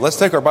Let's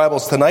take our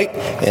Bibles tonight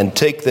and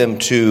take them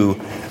to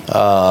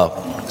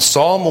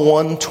Psalm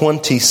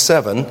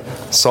 127.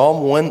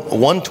 Psalm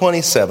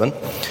 127.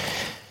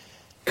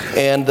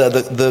 And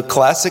the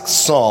classic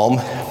psalm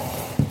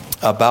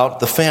about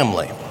the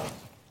family.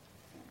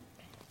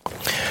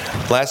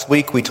 Last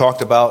week we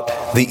talked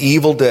about the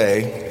evil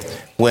day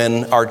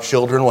when our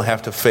children will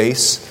have to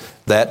face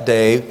that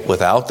day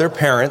without their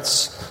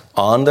parents,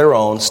 on their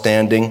own,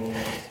 standing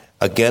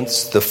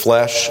against the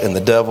flesh and the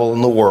devil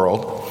and the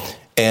world.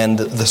 And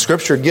the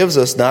Scripture gives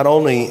us not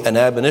only an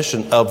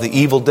admonition of the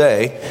evil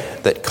day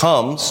that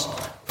comes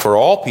for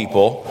all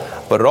people,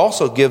 but it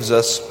also gives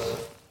us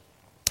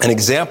an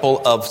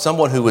example of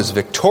someone who was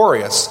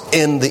victorious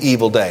in the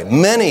evil day.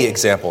 Many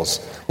examples.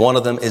 One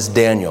of them is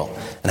Daniel,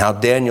 and how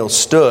Daniel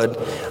stood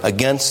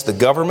against the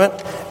government.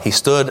 He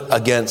stood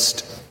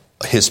against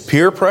his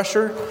peer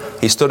pressure.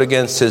 He stood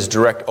against his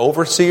direct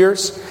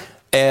overseers.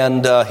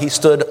 And he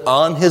stood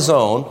on his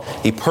own.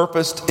 He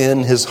purposed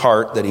in his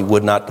heart that he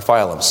would not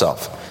defile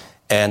himself.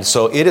 And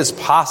so it is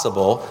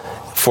possible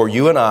for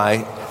you and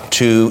I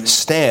to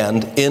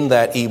stand in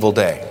that evil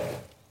day.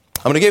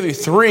 I'm going to give you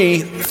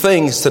three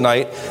things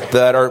tonight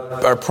that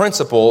are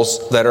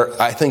principles that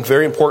are, I think,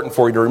 very important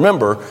for you to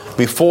remember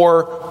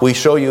before we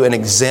show you an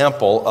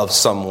example of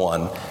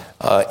someone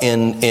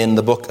in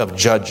the book of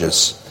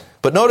Judges.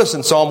 But notice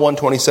in Psalm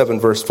 127,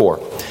 verse 4.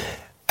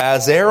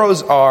 As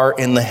arrows are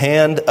in the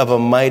hand of a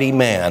mighty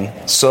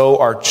man, so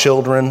are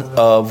children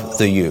of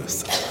the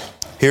youth.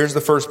 Here's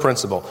the first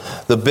principle.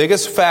 The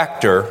biggest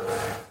factor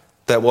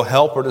that will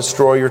help or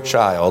destroy your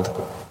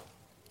child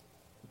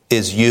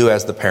is you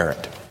as the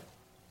parent.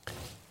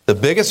 The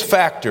biggest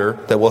factor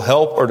that will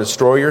help or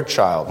destroy your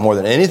child, more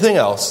than anything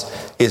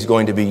else, is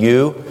going to be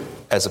you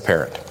as a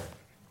parent.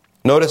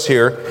 Notice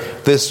here,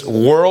 this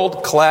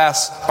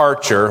world-class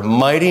archer,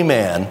 mighty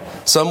man,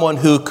 someone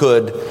who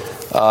could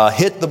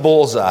hit the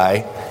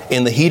bullseye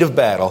in the heat of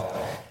battle,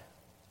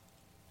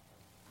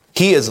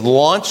 he is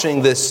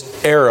launching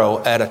this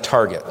arrow at a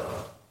target.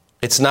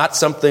 It's not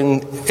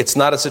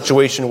a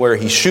situation where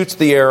he shoots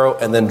the arrow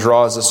and then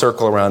draws a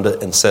circle around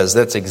it and says,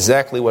 that's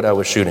exactly what I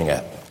was shooting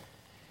at.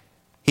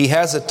 He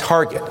has a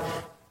target.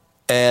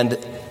 And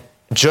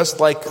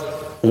just like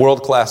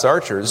world-class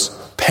archers,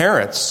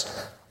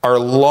 parents are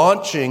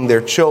launching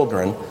their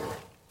children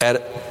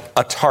at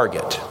a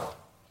target.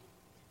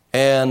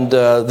 And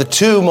the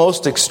two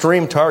most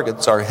extreme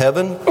targets are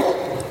heaven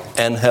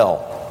and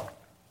hell.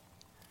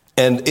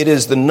 And it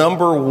is the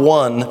number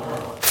one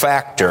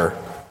factor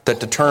that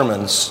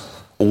determines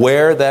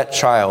where that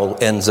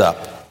child ends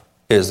up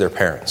is their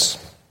parents.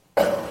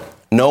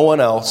 No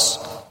one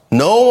else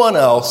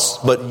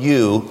but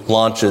you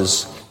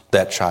launches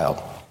that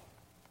child.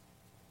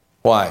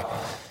 Why?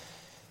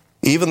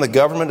 Even the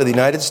government of the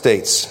United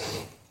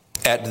States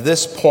at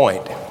this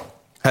point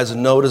has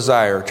no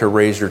desire to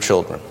raise your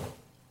children.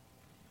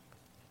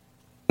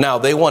 Now,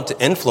 they want to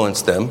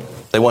influence them,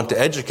 they want to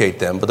educate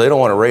them, but they don't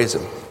want to raise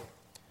them.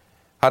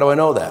 How do I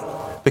know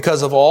that?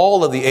 Because of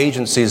all of the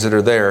agencies that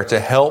are there to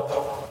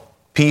help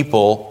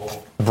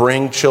people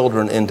bring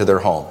children into their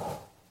home.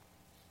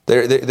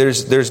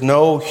 There's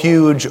no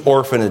huge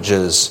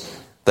orphanages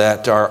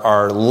that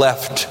are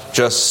left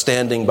just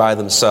standing by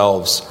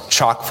themselves,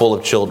 chock full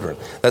of children.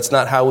 That's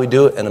not how we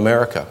do it in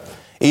America.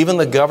 Even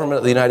the government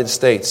of the United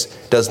States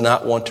does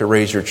not want to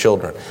raise your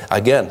children.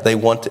 Again, they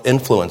want to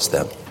influence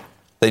them.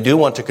 They do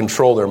want to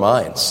control their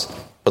minds,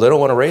 but they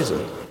don't want to raise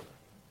them.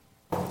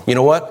 You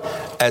know what?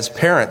 As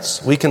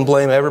parents, we can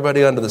blame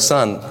everybody under the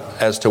sun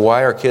as to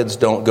why our kids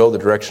don't go the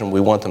direction we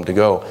want them to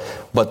go.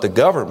 But the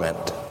government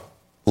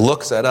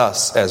looks at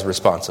us as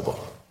responsible.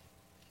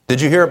 Did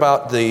you hear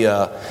about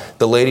the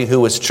lady who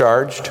was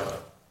charged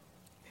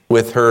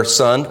with her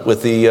son,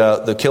 with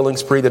the killing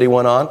spree that he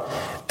went on?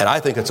 And I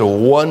think it's a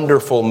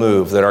wonderful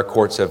move that our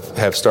courts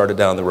have started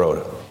down the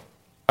road.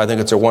 I think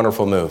it's a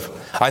wonderful move.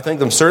 I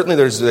think certainly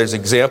there's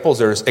examples,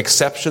 there's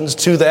exceptions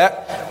to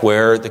that,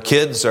 where the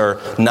kids are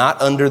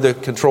not under the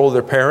control of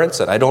their parents,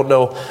 and I don't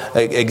know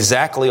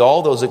exactly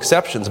all those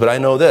exceptions, but I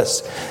know this.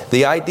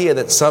 The idea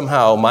that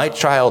somehow my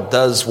child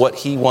does what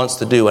he wants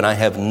to do and I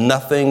have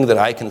nothing that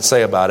I can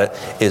say about it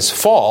is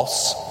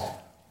false,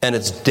 and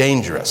it's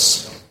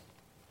dangerous.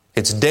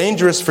 It's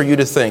dangerous for you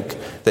to think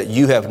that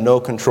you have no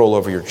control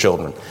over your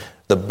children.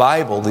 The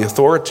Bible, the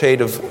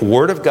authoritative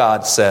Word of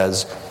God,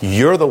 says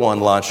you're the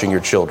one launching your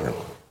children.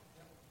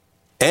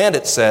 And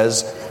it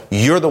says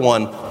you're the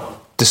one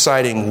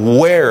deciding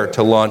where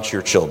to launch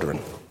your children,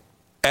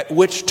 at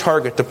which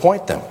target to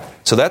point them.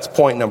 So that's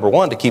point number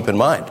one to keep in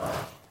mind.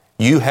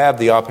 You have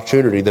the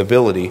opportunity, the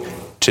ability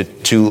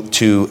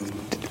to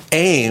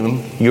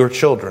aim your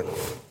children.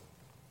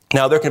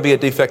 Now, there can be a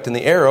defect in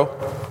the arrow.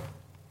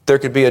 There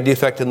could be a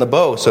defect in the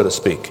bow, so to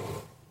speak.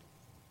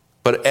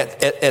 But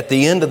at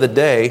the end of the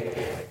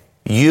day,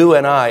 you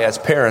and I as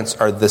parents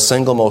are the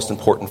single most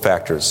important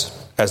factors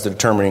as to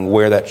determining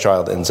where that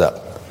child ends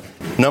up.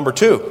 Number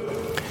two,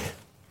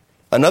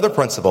 another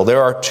principle.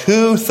 There are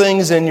two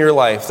things in your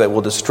life that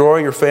will destroy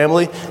your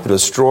family. It'll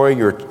destroy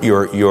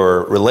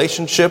your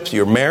relationships,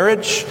 your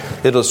marriage.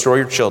 It'll destroy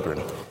your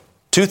children.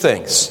 Two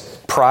things: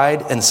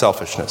 pride and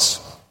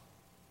selfishness.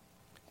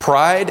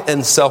 Pride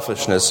and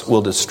selfishness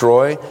will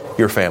destroy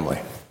your family.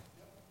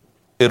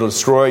 It'll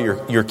destroy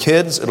your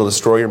kids. It'll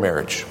destroy your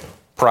marriage.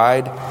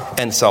 Pride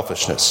and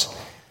selfishness.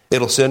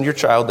 It'll send your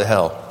child to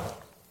hell.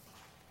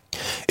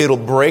 It'll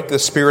break the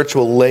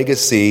spiritual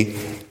legacy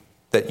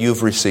that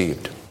you've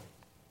received.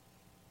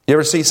 You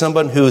ever see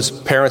someone whose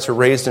parents are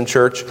raised in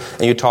church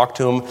and you talk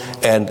to them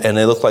and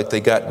they look like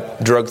they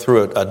got drugged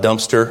through a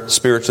dumpster,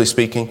 spiritually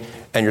speaking,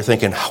 and you're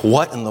thinking,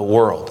 what in the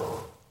world?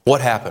 What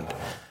happened?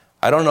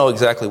 I don't know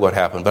exactly what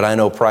happened, but I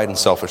know pride and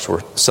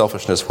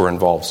selfishness were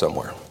involved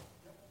somewhere.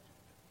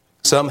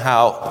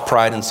 Somehow,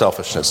 pride and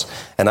selfishness.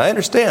 And I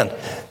understand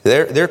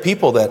there are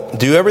people that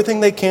do everything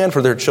they can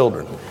for their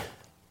children.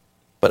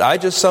 But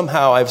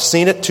I've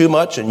seen it too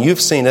much, and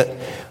you've seen it.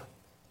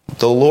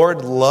 The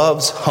Lord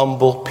loves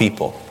humble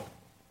people.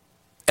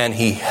 And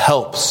He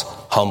helps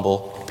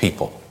humble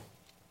people.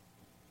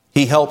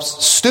 He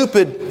helps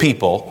stupid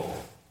people.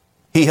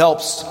 He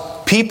helps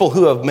people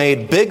who have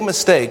made big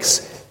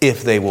mistakes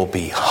if they will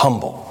be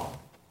humble.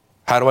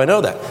 How do I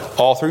know that?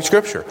 All through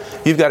Scripture.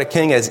 You've got a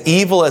king as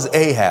evil as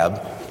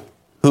Ahab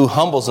who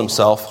humbles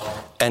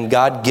himself, and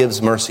God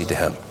gives mercy to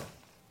him.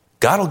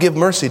 God will give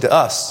mercy to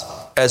us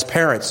as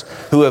parents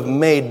who have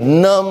made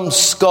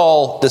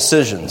numbskull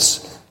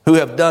decisions, who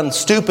have done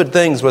stupid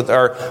things with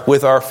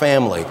our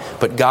family.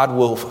 But God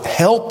will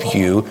help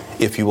you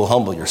if you will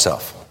humble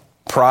yourself.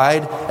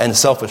 Pride and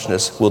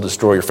selfishness will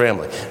destroy your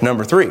family.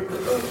 Number 3.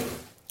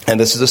 And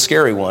this is a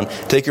scary one.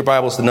 Take your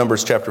Bibles to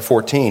Numbers chapter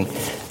 14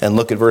 and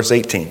look at verse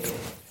 18.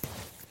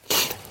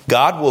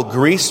 God will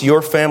grease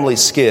your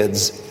family's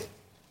skids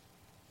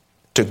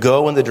to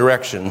go in the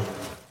direction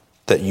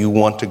that you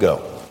want to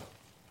go.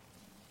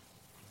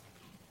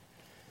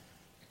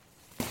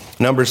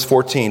 Numbers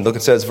 14, look,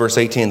 it says, verse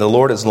 18, the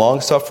Lord is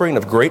long-suffering,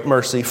 of great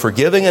mercy,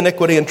 forgiving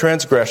iniquity and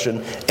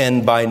transgression,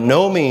 and by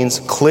no means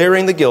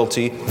clearing the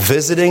guilty,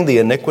 visiting the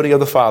iniquity of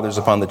the fathers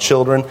upon the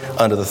children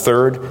unto the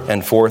 3rd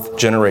and 4th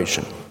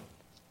generation.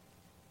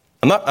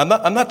 I'm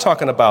not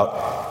talking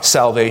about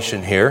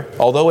salvation here,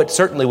 although it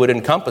certainly would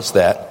encompass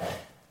that.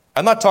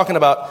 I'm not talking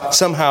about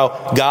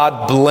somehow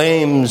God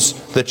blames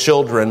the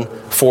children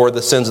for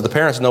the sins of the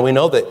parents. No, we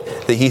know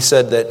that He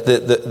said that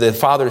the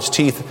father's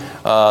teeth,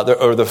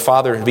 or the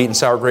father have eaten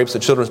sour grapes, the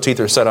children's teeth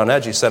are set on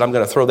edge. He said, I'm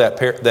going to throw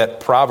that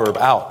proverb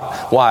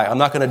out. Why? I'm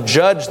not going to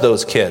judge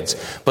those kids.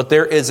 But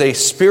there is a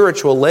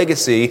spiritual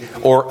legacy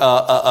or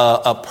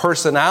a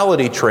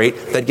personality trait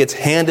that gets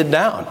handed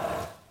down.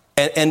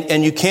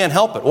 And you can't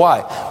help it.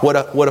 Why? What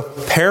a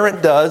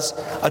parent does,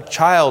 a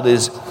child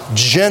is,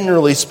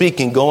 generally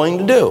speaking, going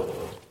to do.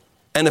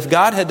 And if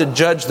God had to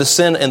judge the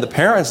sin in the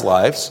parents'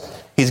 lives,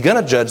 He's going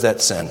to judge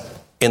that sin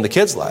in the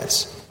kids'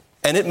 lives.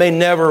 And it may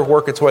never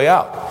work its way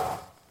out.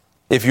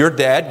 If your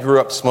dad grew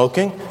up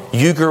smoking,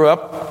 you grew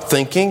up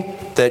thinking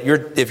that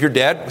if your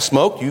dad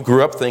smoked, you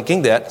grew up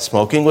thinking that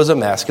smoking was a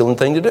masculine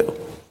thing to do.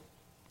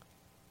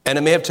 And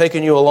it may have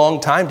taken you a long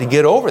time to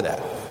get over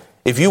that.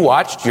 If you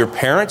watched your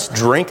parents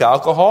drink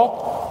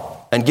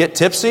alcohol and get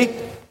tipsy,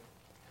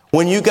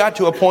 when you got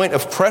to a point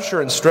of pressure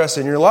and stress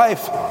in your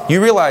life,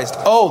 you realized,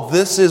 oh,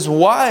 this is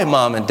why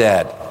mom and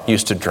dad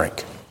used to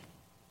drink.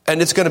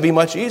 And it's going to be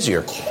much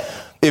easier.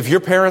 If your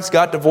parents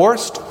got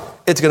divorced,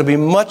 it's going to be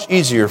much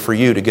easier for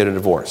you to get a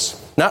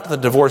divorce. Not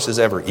that divorce is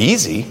ever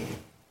easy,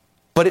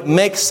 but it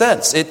makes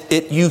sense.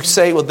 You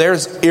say, well,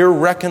 there's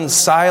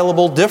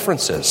irreconcilable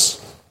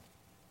differences.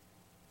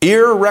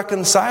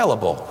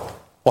 Irreconcilable.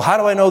 Well, how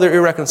do I know they're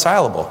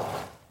irreconcilable?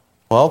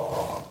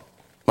 Well,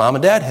 mom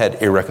and dad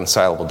had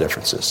irreconcilable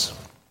differences.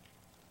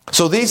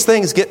 So these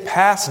things get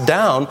passed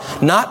down,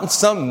 not in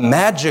some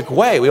magic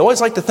way. We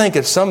always like to think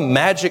it's some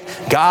magic,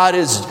 God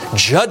is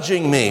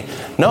judging me.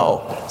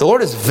 No, the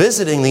Lord is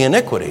visiting the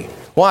iniquity.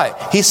 Why?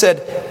 He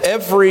said,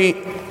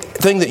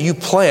 everything that you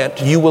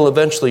plant, you will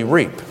eventually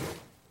reap.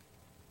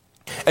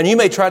 And you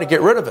may try to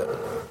get rid of it,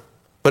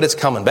 but it's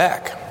coming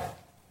back.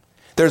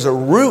 There's a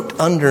root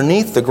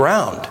underneath the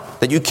ground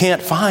that you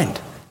can't find.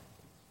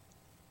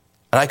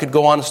 And I could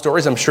go on to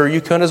stories, I'm sure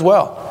you can as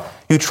well.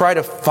 You try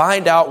to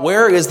find out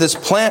where is this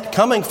plant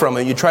coming from,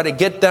 and you try to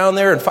get down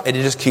there and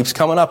it just keeps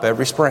coming up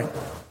every spring.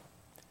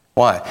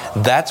 Why?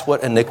 That's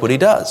what iniquity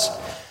does.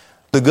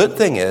 The good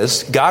thing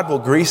is, God will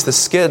grease the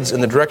skids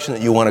in the direction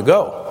that you want to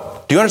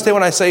go. Do you understand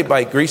what I say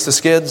by grease the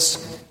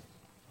skids?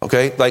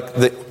 Okay, what's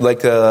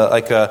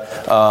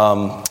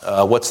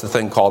the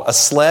thing called? A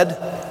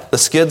sled. The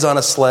skids on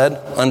a sled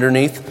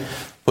underneath.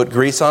 Put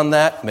grease on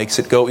that, makes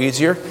it go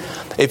easier.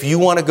 If you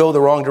want to go the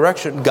wrong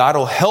direction, God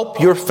will help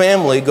your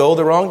family go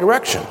the wrong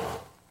direction.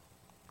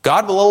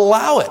 God will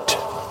allow it.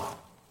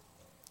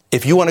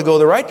 If you want to go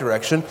the right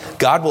direction,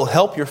 God will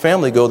help your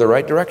family go the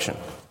right direction.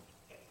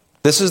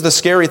 This is the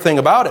scary thing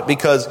about it,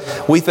 because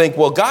we think,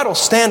 well, God will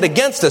stand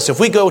against us if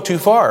we go too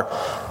far.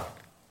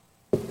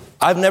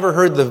 I've never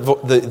heard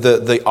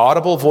the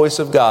audible voice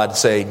of God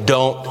say,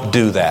 don't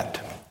do that.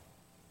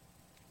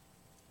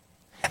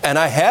 And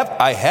I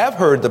have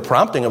heard the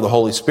prompting of the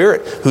Holy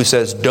Spirit who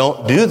says,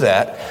 don't do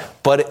that.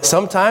 But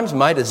sometimes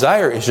my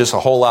desire is just a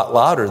whole lot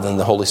louder than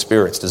the Holy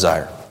Spirit's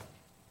desire.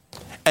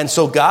 And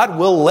so God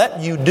will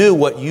let you do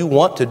what you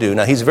want to do.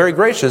 Now, He's very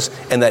gracious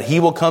in that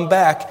He will come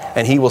back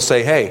and He will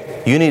say,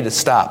 hey, you need to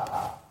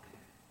stop.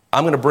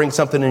 I'm going to bring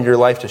something into your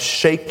life to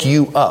shake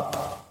you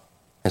up.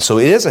 And so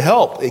it is a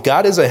help.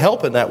 God is a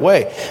help in that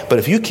way. But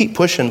if you keep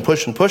pushing,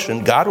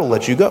 God will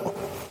let you go.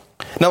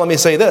 Now, let me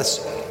say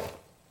this.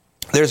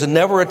 There's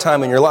never a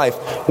time in your life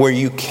where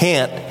you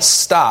can't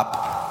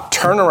stop,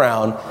 turn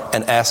around,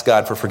 and ask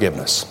God for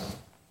forgiveness.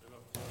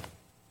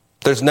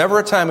 There's never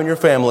a time in your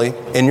family,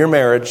 in your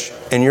marriage,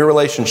 in your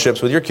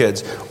relationships with your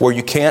kids, where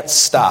you can't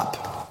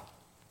stop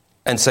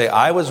and say,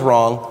 I was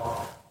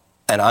wrong,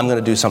 and I'm going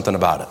to do something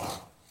about it.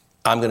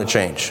 I'm going to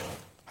change.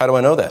 How do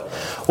I know that?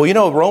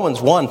 Well,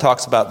 Romans 1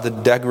 talks about the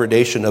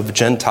degradation of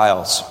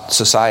Gentiles'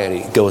 society.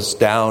 It goes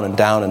down and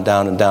down and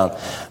down and down.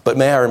 But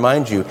may I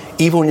remind you,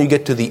 even when you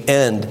get to the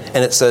end,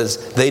 and it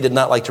says they did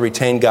not like to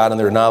retain God in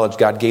their knowledge,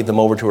 God gave them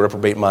over to a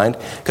reprobate mind.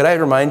 Could I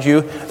remind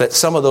you that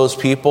some of those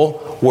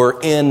people were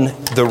in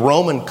the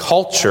Roman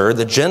culture,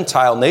 the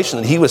Gentile nation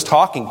that he was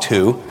talking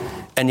to,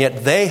 and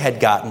yet they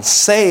had gotten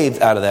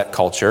saved out of that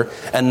culture,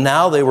 and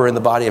now they were in the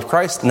body of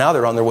Christ. Now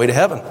they're on their way to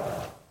heaven.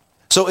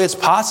 So it's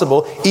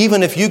possible,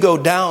 even if you go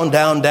down,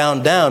 down,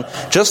 down, down,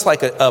 just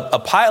like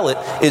a pilot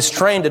is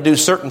trained to do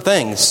certain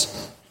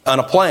things on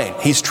a plane.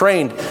 He's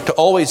trained to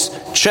always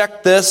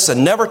check this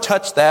and never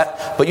touch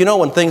that. But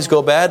when things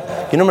go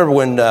bad, remember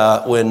when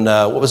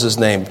what was his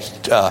name?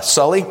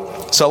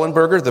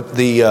 Sullenberger,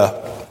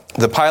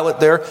 the pilot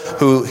there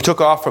who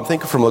took off from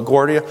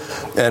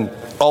LaGuardia, and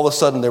all of a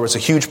sudden there was a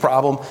huge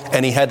problem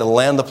and he had to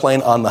land the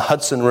plane on the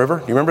Hudson River.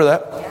 Do you remember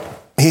that?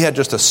 He had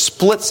just a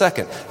split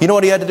second. You know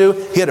what he had to do?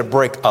 He had to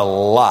break a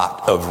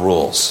lot of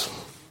rules.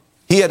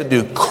 He had to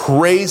do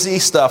crazy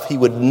stuff he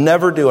would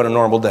never do on a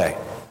normal day.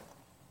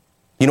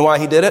 You know why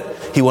he did it?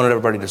 He wanted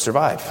everybody to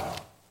survive.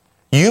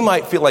 You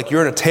might feel like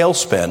you're in a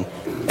tailspin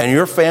and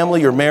your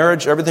family, your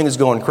marriage, everything is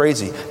going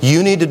crazy.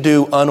 You need to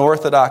do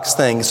unorthodox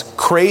things,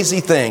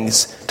 crazy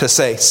things to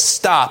say,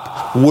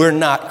 stop, we're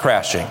not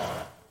crashing.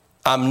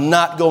 I'm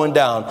not going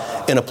down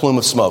in a plume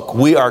of smoke.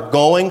 We are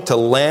going to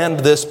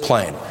land this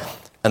plane.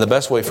 And the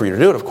best way for you to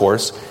do it, of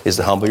course, is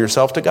to humble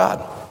yourself to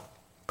God.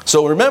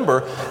 So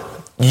remember,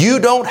 you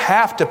don't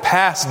have to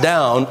pass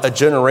down a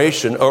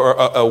generation or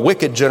a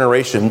wicked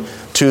generation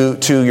to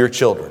your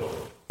children.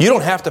 You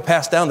don't have to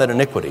pass down that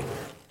iniquity.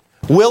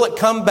 Will it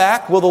come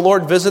back? Will the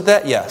Lord visit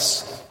that?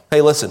 Yes.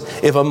 Hey, listen,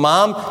 if a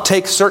mom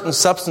takes certain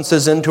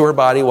substances into her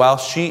body while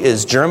she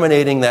is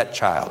germinating that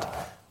child,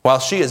 while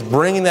she is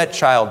bringing that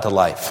child to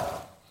life,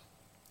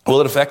 will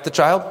it affect the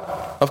child?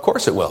 Of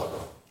course it will.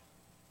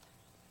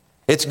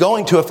 It's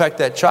going to affect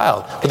that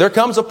child. But there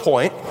comes a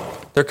point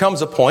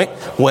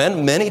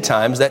when many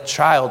times that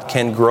child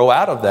can grow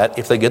out of that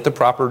if they get the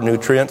proper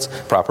nutrients,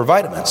 proper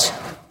vitamins.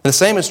 And the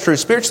same is true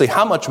spiritually.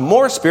 How much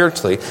more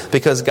spiritually?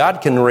 Because God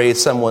can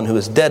raise someone who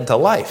is dead to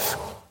life.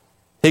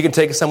 He can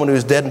take someone who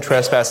is dead in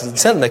trespasses and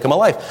sin and make them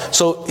alive.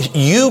 So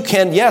you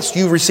can, yes,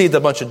 you received a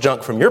bunch of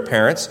junk from your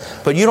parents,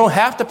 but you don't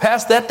have to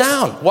pass that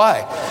down.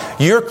 Why?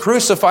 You're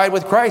crucified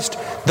with Christ.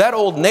 That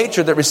old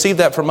nature that received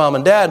that from mom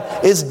and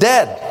dad is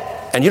dead.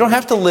 And you don't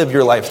have to live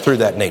your life through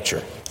that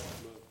nature.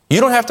 You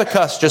don't have to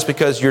cuss just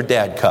because your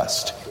dad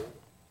cussed.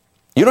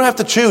 You don't have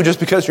to chew just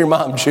because your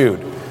mom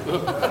chewed.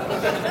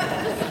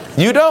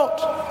 You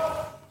don't.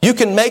 You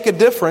can make a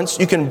difference.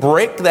 You can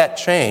break that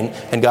chain,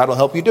 and God will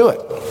help you do it.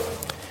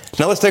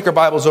 Now let's take our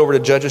Bibles over to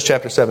Judges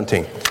chapter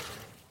 17.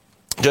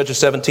 Judges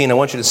 17, I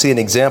want you to see an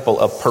example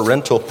of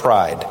parental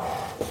pride.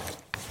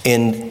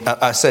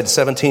 I said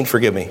 17,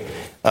 forgive me.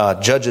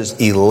 Judges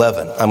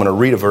 11. I'm going to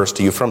read a verse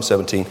to you from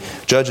 17.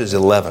 Judges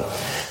 11.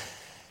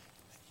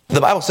 The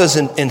Bible says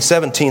in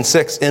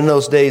 17:6, in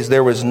those days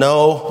there was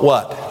no,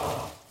 what?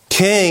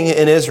 King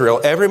in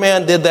Israel. Every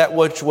man did that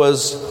which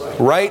was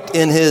right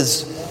in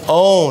his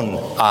own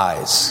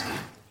eyes.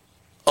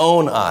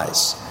 Own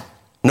eyes.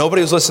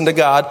 Nobody was listening to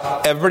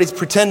God. Everybody's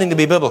pretending to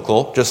be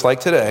biblical, just like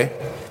today,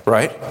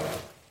 right?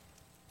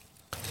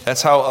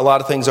 That's how a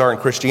lot of things are in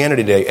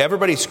Christianity today.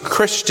 Everybody's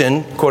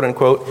Christian, quote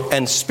unquote,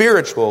 and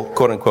spiritual,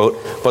 quote unquote,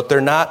 but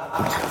they're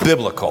not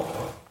biblical.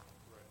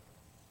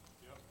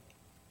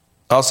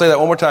 I'll say that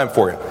one more time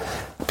for you.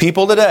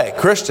 People today,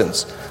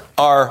 Christians,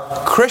 are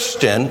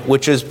Christian,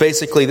 which is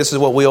basically, this is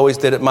what we always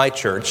did at my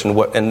church and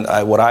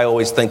what I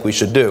always think we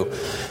should do.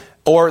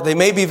 Or they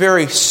may be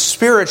very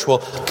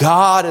spiritual.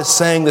 God is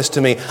saying this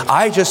to me.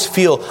 I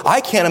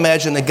can't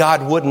imagine that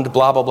God wouldn't,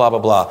 blah, blah, blah, blah,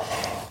 blah.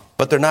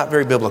 But they're not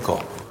very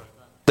biblical.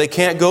 They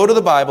can't go to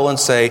the Bible and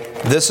say,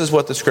 this is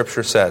what the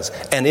Scripture says.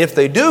 And if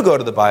they do go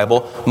to the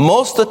Bible,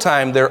 most of the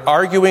time they're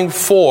arguing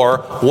for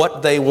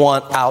what they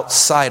want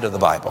outside of the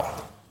Bible.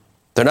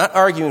 They're not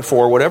arguing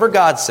for whatever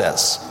God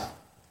says.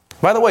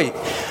 By the way,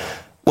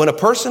 when a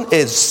person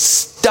is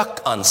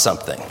stuck on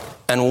something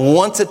and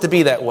wants it to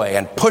be that way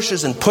and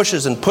pushes and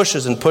pushes and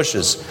pushes and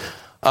pushes,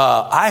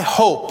 I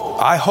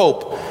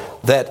hope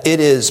that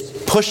it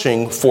is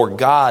pushing for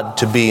God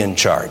to be in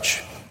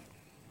charge.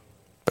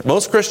 But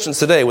most Christians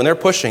today, when they're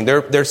pushing,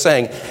 they're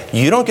saying,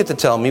 you don't get to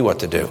tell me what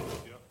to do.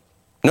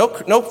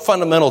 No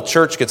fundamental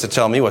church gets to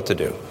tell me what to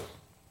do.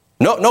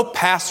 No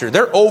pastor.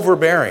 They're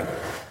overbearing.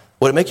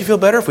 Would it make you feel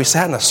better if we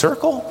sat in a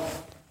circle?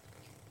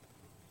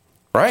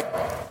 Right?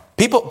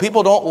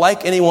 People don't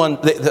like anyone.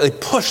 They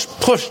push.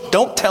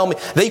 Don't tell me.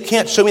 They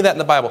can't show me that in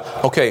the Bible.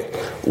 Okay,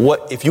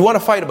 if you want to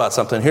fight about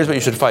something, here's what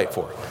you should fight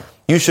for.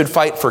 You should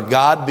fight for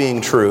God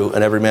being true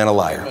and every man a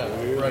liar.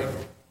 Right.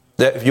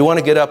 That if you want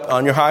to get up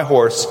on your high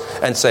horse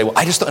and say, well,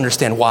 I just don't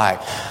understand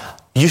why.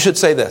 You should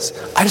say this.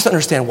 I just don't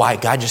understand why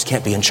God just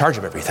can't be in charge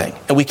of everything.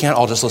 And we can't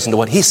all just listen to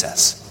what he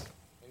says.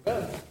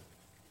 Amen.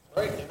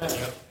 Right.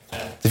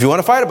 If you want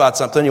to fight about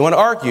something, you want to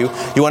argue,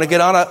 you want to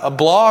get on a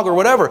blog or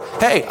whatever,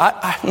 hey,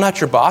 I'm not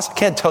your boss. I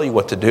can't tell you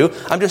what to do.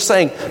 I'm just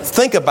saying,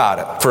 think about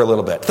it for a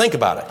little bit. Think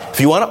about it. If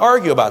you want to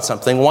argue about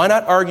something, why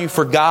not argue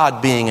for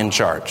God being in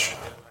charge?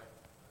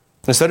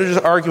 Instead of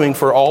just arguing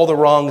for all the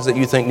wrongs that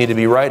you think need to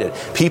be righted.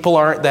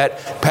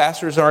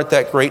 Pastors aren't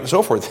that great and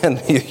so forth.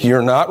 Then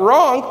you're not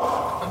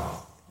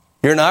wrong.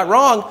 You're not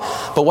wrong.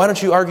 But why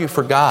don't you argue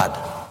for God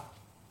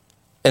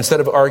instead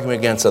of arguing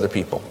against other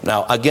people?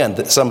 Now,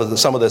 again, some of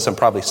this I'm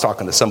probably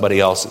talking to somebody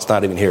else that's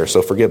not even here,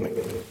 so forgive me.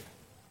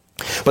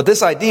 But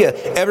this idea,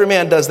 every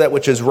man does that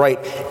which is right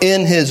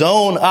in his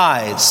own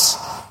eyes.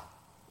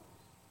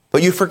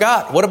 But you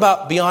forgot, what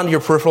about beyond your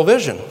peripheral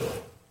vision?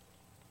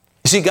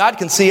 You see, God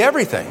can see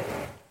everything.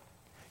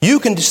 You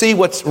can see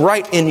what's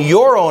right in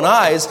your own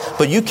eyes,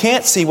 but you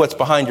can't see what's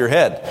behind your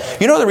head.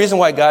 You know the reason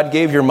why God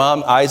gave your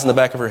mom eyes in the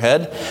back of her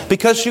head?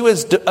 Because she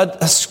was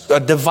a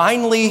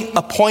divinely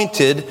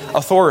appointed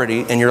authority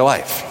in your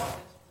life.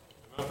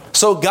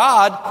 So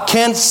God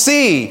can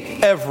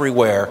see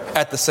everywhere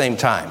at the same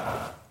time.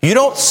 You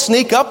don't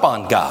sneak up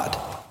on God.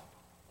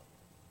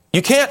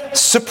 You can't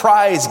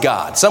surprise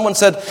God. Someone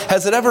said,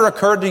 has it ever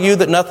occurred to you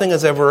that nothing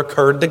has ever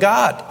occurred to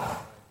God?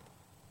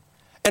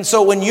 And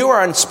so when you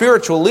are in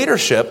spiritual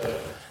leadership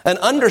and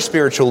under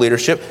spiritual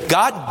leadership,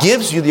 God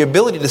gives you the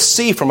ability to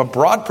see from a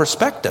broad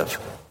perspective.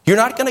 You're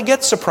not going to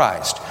get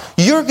surprised.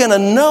 You're going to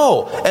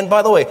know. And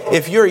by the way,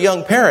 if you're a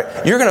young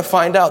parent, you're going to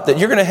find out that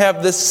you're going to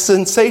have this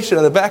sensation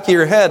in the back of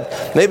your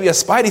head, maybe a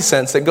spidey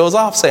sense that goes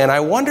off saying,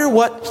 I wonder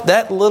what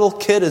that little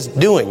kid is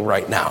doing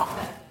right now.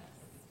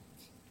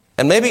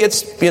 And maybe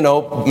it's,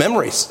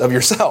 memories of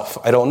yourself.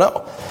 I don't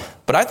know.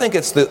 But I think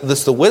it's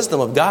the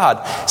wisdom of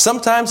God.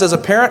 Sometimes as a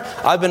parent,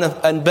 I've been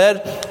in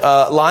bed,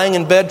 lying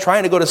in bed,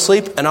 trying to go to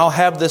sleep, and I'll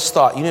have this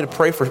thought. You need to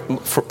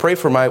pray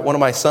for one of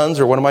my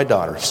sons or one of my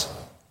daughters.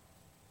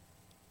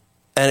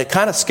 And it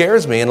kind of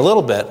scares me in a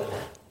little bit.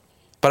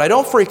 But I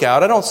don't freak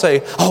out. I don't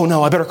say, oh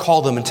no, I better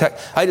call them and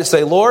text. I just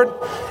say, Lord,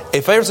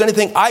 if there's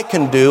anything I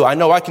can do, I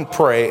know I can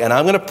pray, and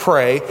I'm going to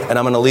pray, and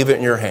I'm going to leave it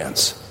in your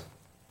hands.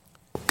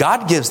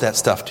 God gives that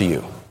stuff to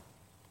you.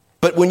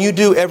 But when you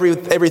do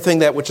everything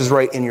that which is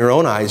right in your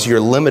own eyes, you're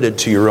limited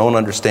to your own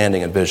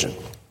understanding and vision.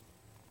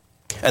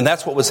 And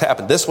that's what was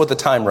happening. This is what the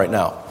time right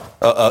now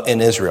in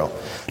Israel.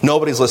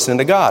 Nobody's listening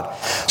to God.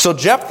 So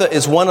Jephthah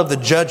is one of the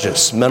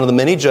judges, one of the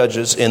many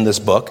judges in this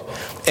book.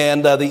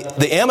 And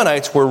the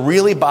Ammonites were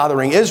really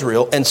bothering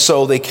Israel. And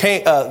so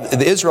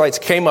the Israelites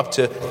came up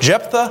to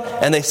Jephthah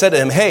and they said to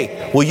him,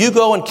 hey, will you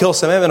go and kill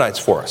some Ammonites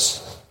for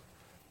us?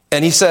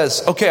 And he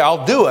says, okay,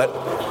 I'll do it,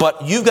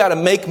 but you've got to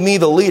make me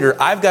the leader.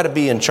 I've got to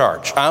be in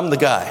charge. I'm the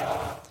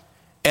guy.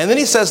 And then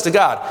he says to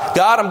God,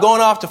 I'm going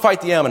off to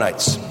fight the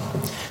Ammonites.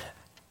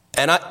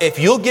 And if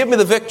you'll give me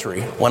the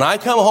victory, when I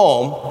come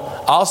home,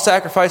 I'll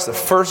sacrifice the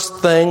first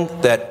thing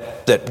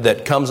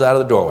that comes out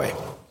of the doorway.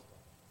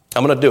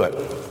 I'm going to do it.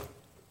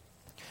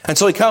 And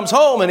so he comes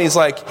home and he's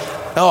like,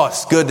 oh,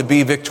 it's good to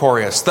be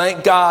victorious.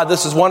 Thank God,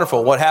 this is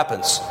wonderful. What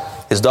happens?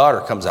 His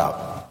daughter comes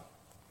out.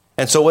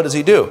 And so what does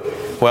he do?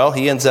 Well,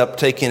 he ends up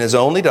taking his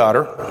only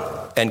daughter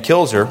and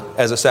kills her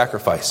as a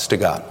sacrifice to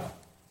God.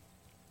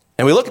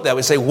 And we look at that,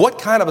 we say, what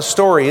kind of a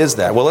story is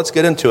that? Well, let's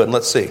get into it and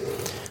let's see.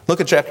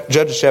 Look at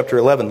Judges chapter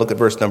 11, look at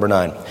verse number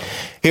 9.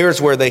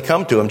 Here's where they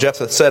come to him.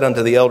 Jephthah said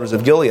unto the elders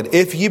of Gilead,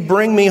 if ye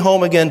bring me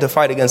home again to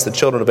fight against the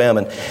children of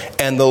Ammon,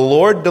 and the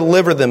Lord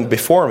deliver them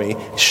before me,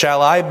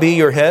 shall I be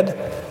your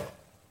head?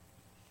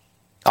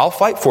 I'll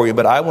fight for you,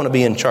 but I want to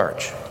be in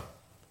charge.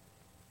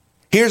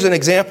 Here's an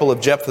example of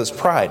Jephthah's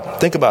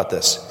pride. Think about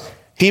this.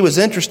 He was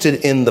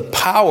interested in the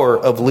power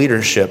of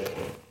leadership.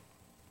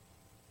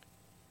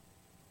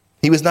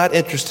 He was not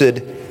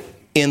interested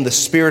in the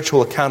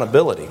spiritual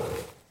accountability.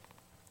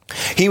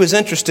 He was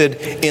interested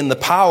in the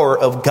power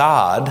of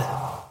God,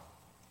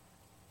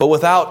 but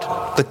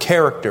without the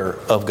character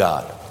of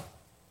God.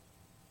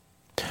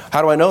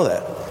 How do I know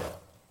that?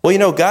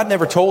 Well, God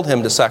never told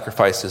him to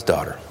sacrifice his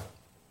daughter.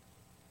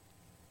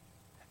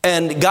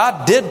 And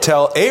God did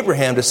tell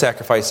Abraham to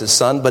sacrifice his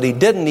son, but he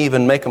didn't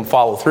even make him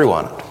follow through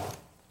on it.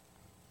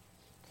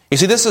 You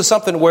see, this is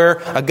something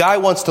where a guy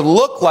wants to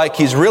look like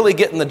he's really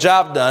getting the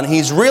job done.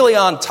 He's really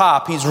on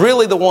top. He's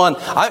really the one.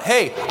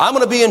 I'm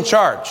going to be in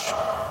charge.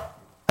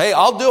 Hey,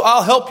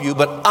 I'll help you,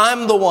 but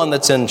I'm the one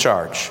that's in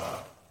charge.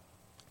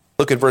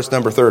 Look at verse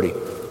number 30.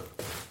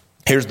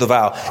 Here's the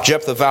vow.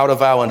 Jephthah vowed a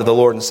vow unto the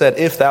Lord and said,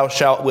 if thou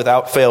shalt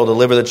without fail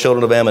deliver the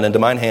children of Ammon into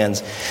mine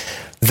hands,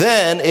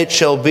 then it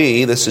shall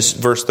be, this is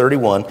verse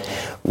 31,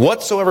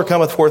 whatsoever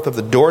cometh forth of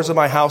the doors of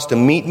my house to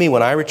meet me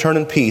when I return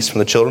in peace from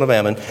the children of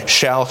Ammon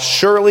shall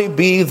surely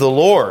be the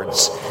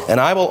Lord's. And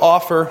I will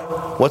offer,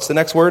 what's the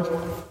next word?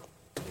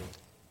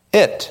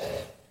 It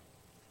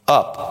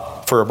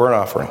up for a burnt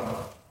offering.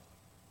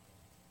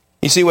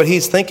 You see what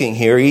he's thinking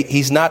here?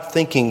 He's not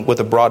thinking with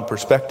a broad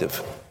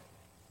perspective.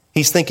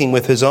 He's thinking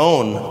with his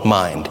own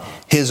mind,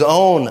 his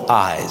own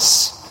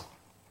eyes.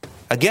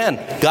 Again,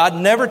 God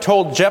never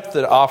told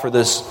Jephthah to offer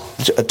this,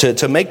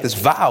 to make this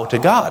vow to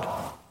God.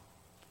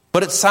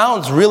 But it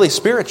sounds really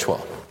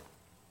spiritual.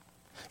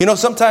 You know,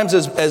 sometimes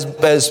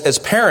as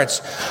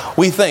parents,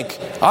 we think,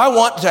 I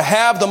want to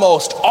have the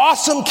most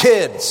awesome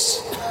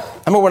kids.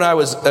 I remember when I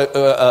was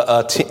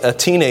a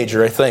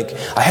teenager, I think,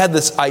 I had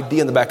this idea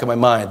in the back of my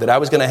mind that I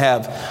was going to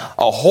have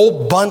a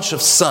whole bunch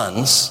of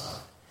sons.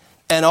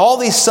 And all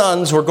these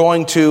sons were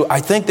going to,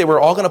 I think they were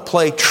all going to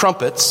play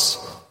trumpets.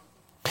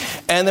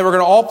 And they were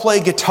going to all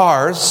play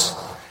guitars.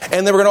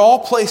 And they were going to all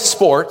play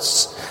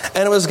sports.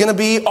 And it was going to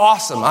be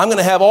awesome. I'm going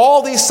to have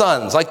all these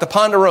sons, like the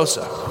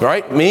Ponderosa,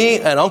 right? Me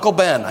and Uncle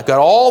Ben. I've got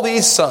all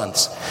these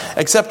sons.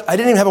 Except I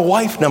didn't even have a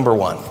wife, number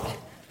one.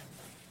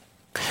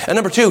 And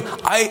number two,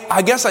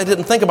 I guess I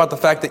didn't think about the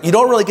fact that you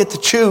don't really get to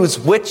choose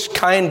which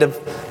kind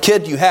of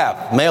kid you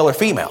have, male or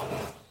female.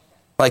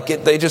 Like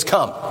they just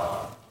come.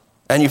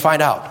 And you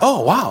find out,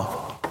 oh,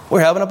 wow,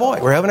 we're having a boy,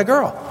 we're having a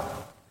girl.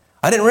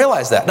 I didn't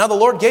realize that. Now, the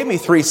Lord gave me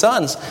 3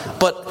 sons,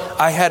 but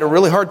I had a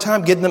really hard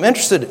time getting them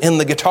interested in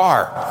the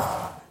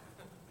guitar.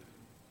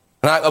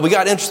 And we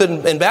got interested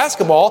in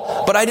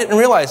basketball, but I didn't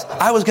realize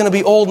I was going to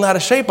be old and out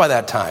of shape by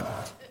that time.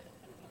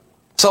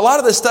 So a lot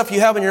of this stuff you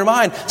have in your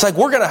mind, it's like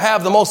we're going to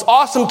have the most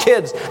awesome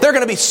kids. They're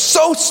going to be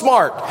so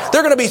smart.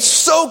 They're going to be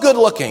so good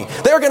looking.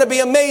 They're going to be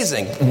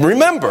amazing.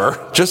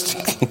 Remember, just,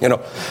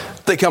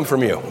 they come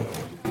from you.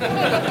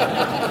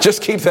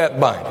 Just keep that in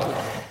mind.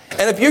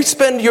 And if you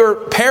spend your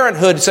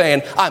parenthood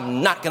saying,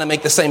 I'm not going to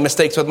make the same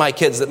mistakes with my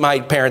kids that my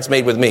parents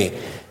made with me,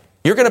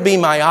 you're going to be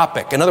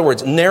myopic. In other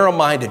words,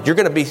 narrow-minded. You're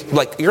going to be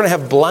like, you're going to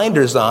have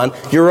blinders on.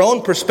 Your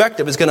own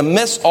perspective is going to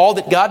miss all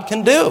that God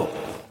can do.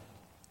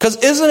 Because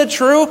isn't it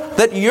true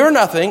that you're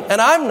nothing and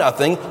I'm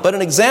nothing but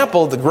an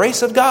example of the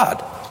grace of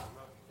God?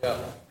 Yeah.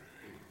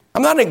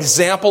 I'm not an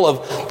example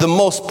of the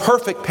most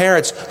perfect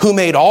parents who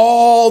made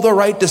all the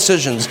right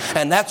decisions,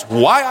 and that's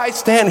why I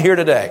stand here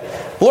today.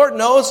 Lord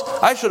knows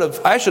I should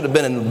have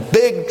been in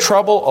big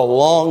trouble a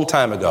long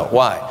time ago.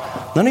 Why?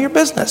 None of your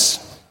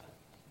business.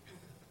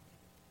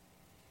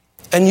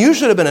 And you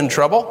should have been in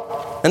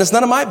trouble, and it's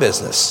none of my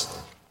business.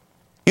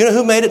 You know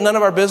who made it none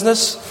of our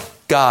business?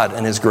 God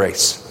and His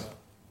grace.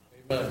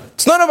 Amen.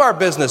 It's none of our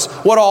business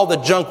what all the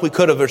junk we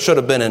could have or should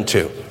have been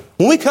into.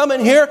 When we come in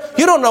here,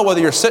 you don't know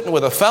whether you're sitting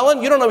with a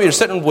felon. You don't know whether you're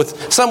sitting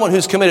with someone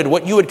who's committed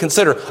what you would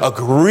consider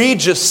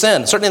egregious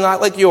sin. Certainly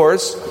not like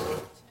yours.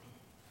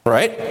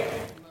 Right?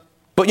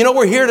 But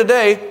we're here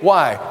today.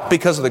 Why?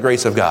 Because of the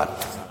grace of God.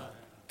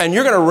 And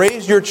you're going to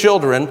raise your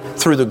children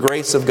through the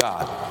grace of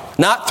God.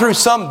 Not through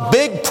some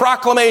big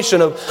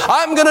proclamation of,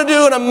 I'm going to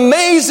do an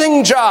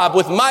amazing job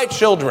with my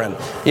children.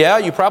 Yeah,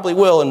 you probably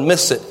will and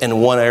miss it in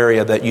one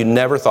area that you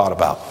never thought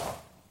about.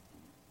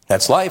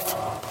 That's life.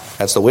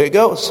 That's the way it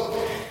goes.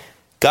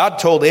 God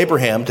told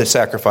Abraham to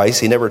sacrifice.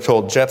 He never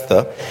told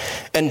Jephthah.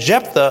 And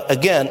Jephthah,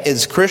 again,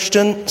 is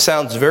Christian,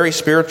 sounds very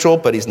spiritual,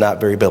 but he's not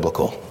very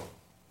biblical.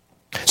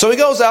 So he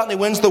goes out and he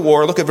wins the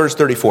war. Look at verse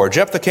 34.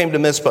 Jephthah came to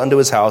Mizpah unto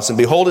his house, and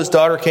behold, his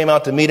daughter came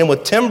out to meet him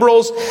with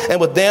timbrels and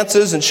with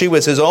dances, and she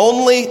was his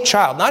only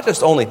child, not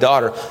just only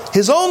daughter,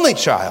 his only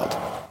child.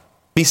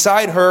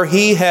 Beside her,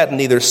 he had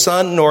neither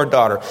son nor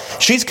daughter.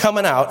 She's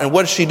coming out, and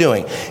what is she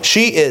doing?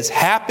 She is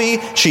happy,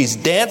 she's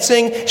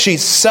dancing,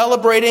 she's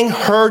celebrating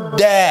her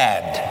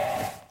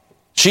dad.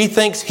 She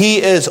thinks he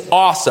is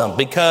awesome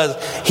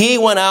because he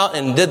went out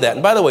and did that.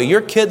 And by the way,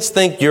 your kids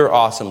think you're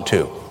awesome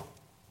too.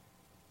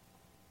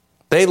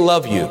 They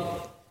love you.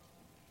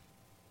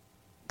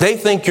 They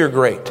think you're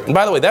great. And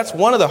by the way, that's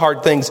one of the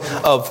hard things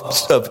of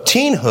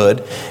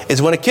teenhood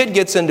is when a kid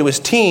gets into his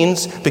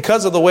teens,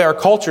 because of the way our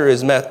culture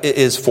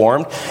is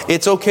formed,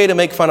 it's okay to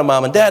make fun of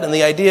mom and dad. And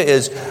the idea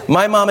is,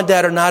 my mom and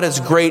dad are not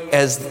as great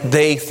as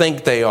they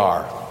think they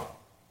are.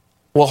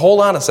 Well, hold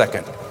on a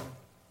second.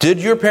 Did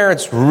your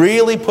parents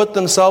really put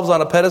themselves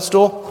on a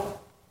pedestal?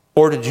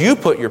 Or did you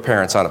put your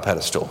parents on a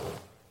pedestal?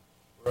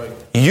 Right.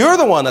 You're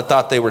the one that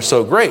thought they were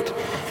so great.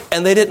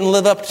 And they didn't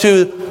live up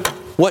to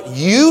what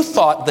you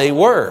thought they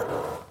were.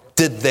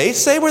 Did they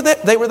say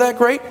they were that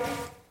great?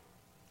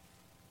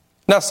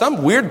 Now,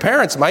 some weird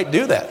parents might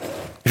do that.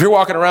 If you're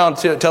walking around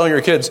telling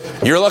your kids,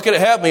 you're lucky to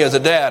have me as a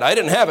dad. I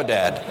didn't have a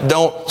dad.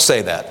 Don't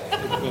say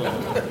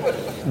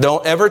that.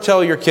 Don't ever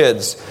tell your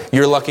kids,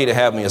 you're lucky to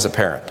have me as a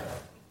parent.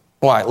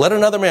 Why? Let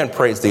another man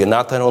praise thee and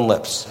not thine own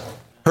lips.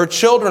 Her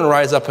children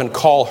rise up and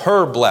call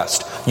her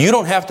blessed. You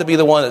don't have to be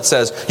the one that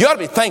says, you ought to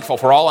be thankful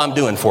for all I'm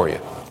doing for you.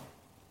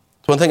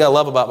 That's One thing I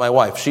love about my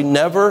wife, she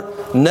never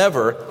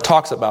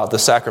talks about the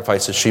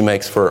sacrifices she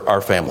makes for our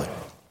family.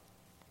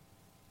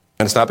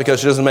 And it's not because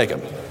she doesn't make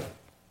them.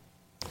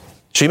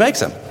 She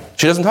makes them.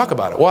 She doesn't talk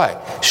about it. Why?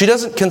 She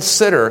doesn't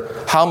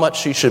consider how much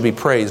she should be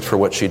praised for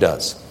what she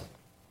does.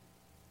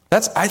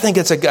 I think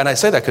it's and I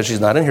say that because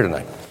she's not in here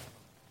tonight.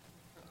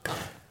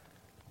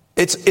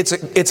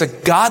 It's a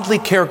godly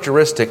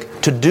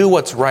characteristic to do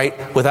what's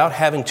right without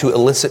having to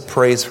elicit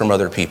praise from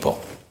other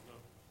people.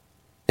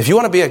 If you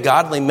want to be a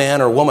godly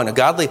man or woman, a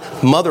godly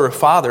mother or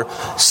father,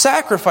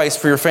 sacrifice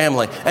for your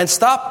family and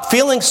stop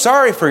feeling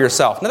sorry for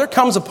yourself. Now there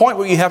comes a point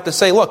where you have to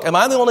say, look, am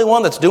I the only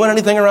one that's doing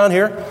anything around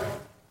here?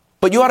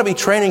 But you ought to be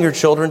training your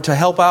children to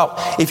help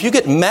out. If you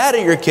get mad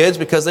at your kids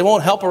because they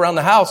won't help around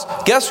the house,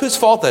 guess whose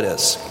fault that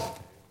is?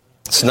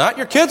 It's not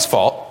your kids'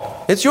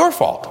 fault. It's your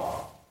fault.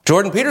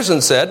 Jordan Peterson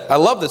said, I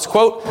love this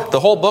quote. The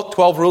whole book,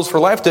 12 Rules for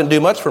Life, didn't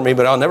do much for me,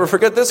 but I'll never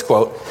forget this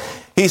quote.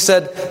 He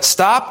said,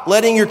 stop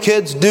letting your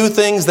kids do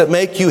things that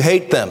make you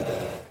hate them.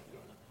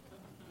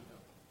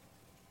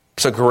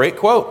 It's a great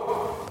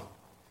quote.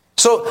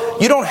 So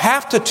you don't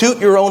have to toot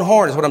your own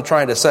horn, is what I'm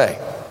trying to say.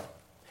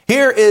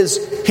 Here is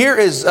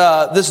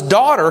this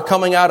daughter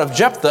coming out of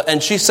Jephthah,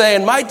 and she's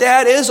saying, my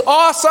dad is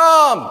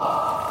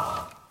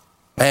awesome.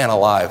 Man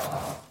alive.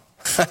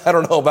 I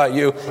don't know about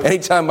you.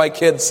 Anytime my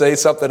kids say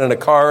something in a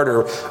card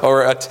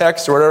or a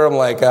text or whatever, I'm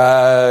like,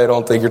 I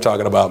don't think you're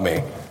talking about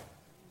me.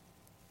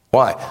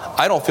 Why?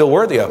 I don't feel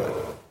worthy of it.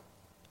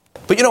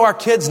 But our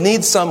kids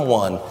need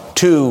someone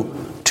to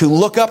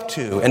look up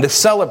to and to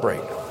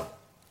celebrate.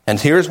 And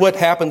here's what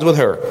happens with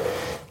her.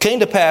 Came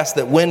to pass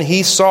that when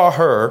he saw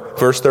her,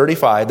 verse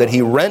 35, that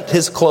he rent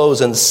his clothes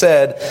and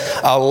said,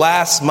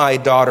 alas, my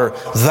daughter,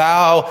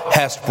 thou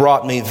hast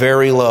brought me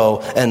very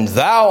low, and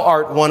thou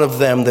art one of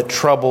them that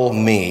trouble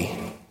me.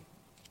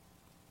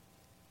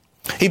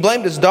 He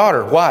blamed his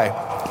daughter.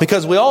 Why?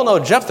 Because we all know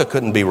Jephthah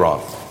couldn't be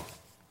wrong.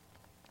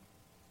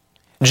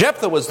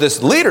 Jephthah was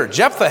this leader.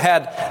 Jephthah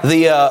had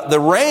the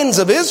reins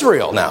of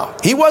Israel now.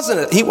 He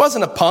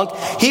wasn't a punk.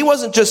 He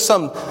wasn't just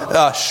some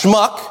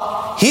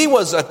schmuck. He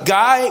was a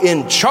guy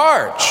in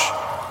charge.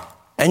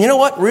 And you know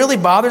what really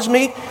bothers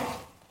me?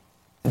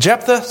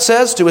 Jephthah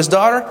says to his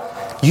daughter,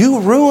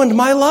 you ruined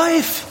my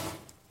life.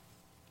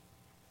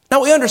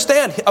 Now we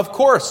understand, of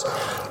course,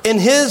 in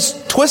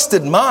his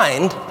twisted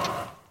mind,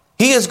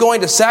 he is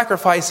going to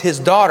sacrifice his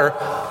daughter,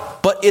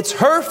 but it's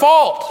her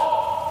fault.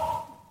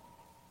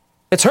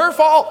 It's her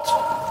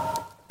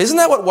fault. Isn't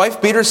that what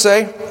wife beaters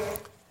say?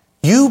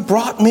 You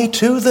brought me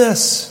to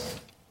this.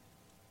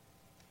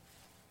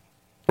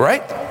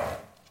 Right?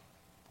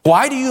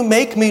 Why do you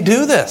make me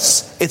do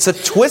this? It's a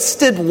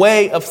twisted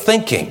way of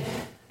thinking.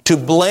 To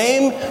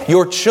blame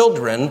your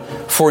children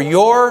for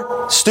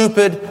your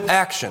stupid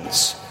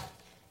actions.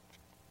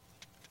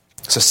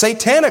 It's a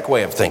satanic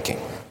way of thinking.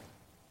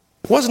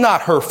 It was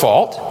not her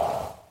fault.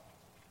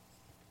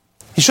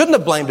 He shouldn't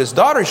have blamed his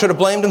daughter. He should have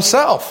blamed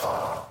himself.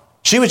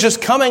 She was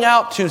just coming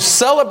out to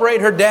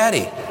celebrate her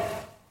daddy.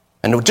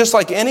 And just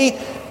like any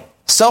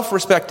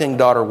self-respecting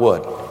daughter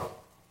would.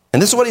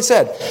 And this is what he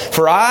said.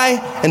 For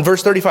I, in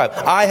verse 35,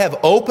 I have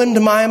opened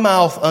my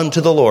mouth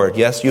unto the Lord.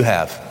 Yes, you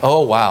have.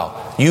 Oh,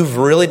 wow. You've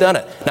really done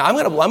it. Now, I'm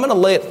going to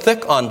lay it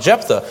thick on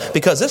Jephthah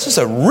because this is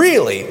a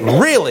really,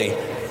 really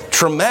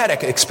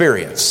traumatic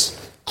experience.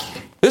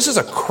 This is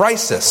a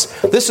crisis.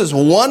 This is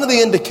one of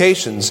the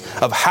indications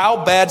of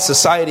how bad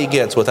society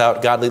gets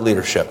without godly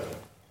leadership.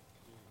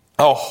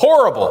 A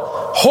horrible,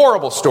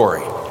 horrible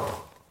story.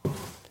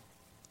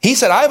 He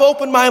said, I've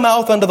opened my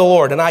mouth unto the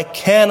Lord, and I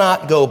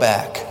cannot go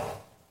back.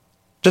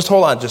 Just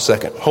hold on just a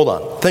second. Hold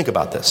on. Think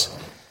about this.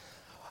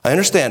 I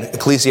understand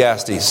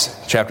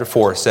Ecclesiastes chapter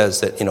 4 says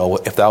that,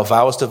 if thou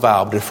vowest a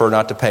vow, defer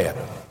not to pay it.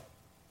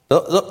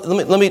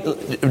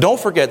 Don't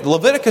forget,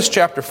 Leviticus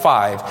chapter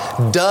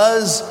 5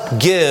 does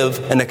give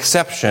an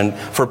exception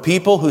for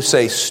people who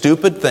say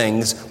stupid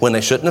things when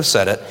they shouldn't have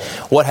said it.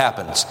 What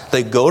happens?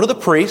 They go to the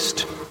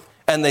priest,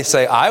 and they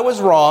say, I was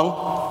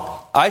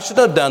wrong, I should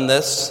have done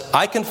this,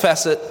 I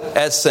confess it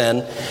as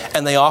sin,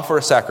 and they offer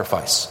a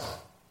sacrifice.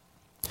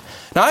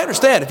 Now I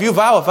understand, if you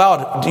vow a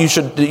vow, you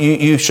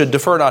should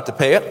defer not to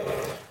pay it,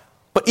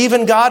 but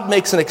even God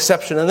makes an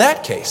exception in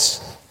that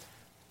case.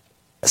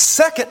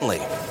 Secondly,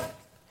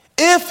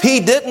 if he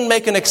didn't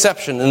make an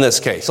exception in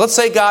this case, let's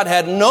say God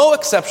had no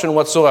exception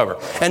whatsoever,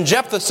 and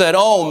Jephthah said,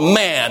 oh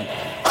man,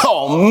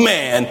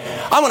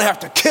 I'm going to have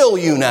to kill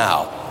you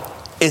now.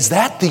 Is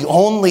that the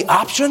only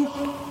option?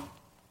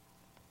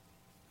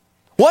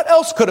 What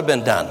else could have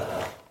been done?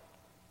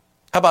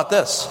 How about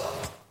this?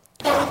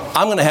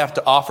 I'm going to have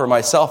to offer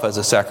myself as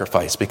a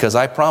sacrifice because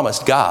I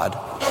promised God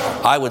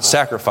I would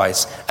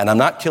sacrifice, and I'm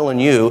not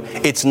killing you.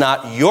 It's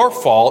not your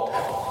fault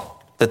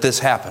that this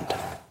happened.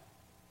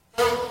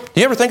 Do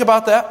you ever think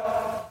about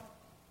that?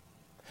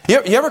 You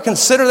ever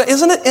consider that?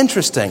 Isn't it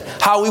interesting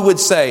how we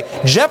would say,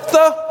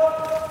 Jephthah,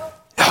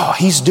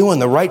 he's doing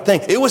the right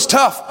thing. It was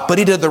tough, but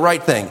he did the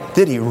right thing.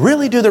 Did he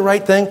really do the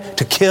right thing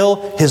to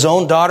kill his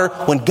own daughter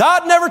when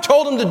God never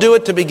told him to do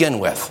it to begin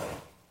with?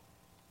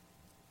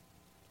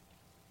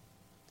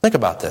 Think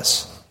about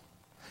this.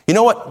 You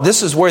know what?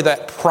 This is where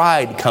that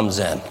pride comes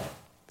in.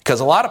 Because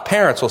a lot of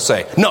parents will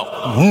say, no,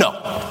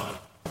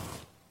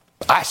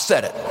 I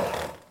said it.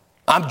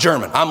 I'm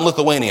German. I'm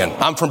Lithuanian.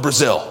 I'm from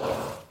Brazil.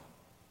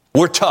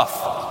 We're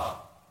tough.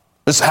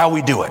 This is how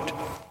we do it.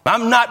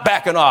 I'm not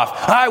backing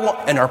off.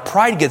 And our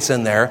pride gets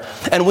in there,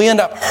 and we end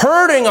up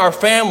hurting our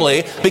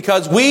family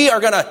because we are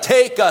going to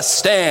take a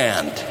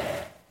stand.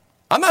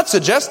 I'm not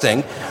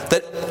suggesting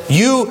that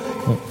you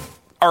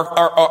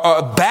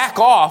are back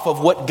off of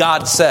what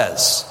God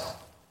says.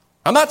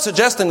 I'm not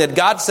suggesting that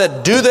God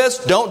said, do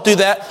this, don't do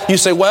that. You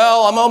say,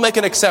 well, I'm going to make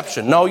an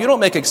exception. No, you don't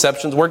make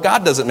exceptions where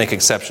God doesn't make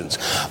exceptions.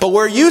 But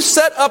where you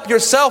set up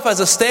yourself as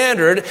a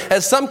standard,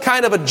 as some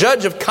kind of a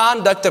judge of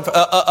conduct, of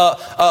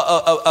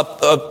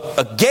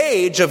a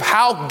gauge of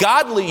how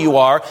godly you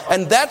are,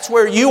 and that's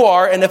where you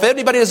are, and if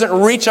anybody doesn't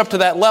reach up to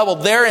that level,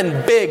 they're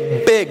in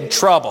big, big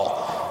trouble.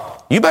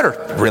 You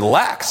better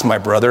relax, my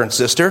brother and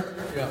sister.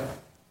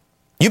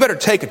 You better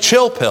take a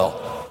chill pill.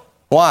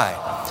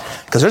 Why?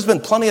 Because there's been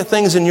plenty of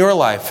things in your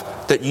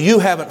life that you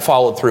haven't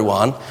followed through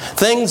on.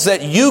 Things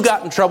that you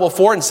got in trouble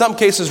for, in some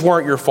cases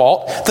weren't your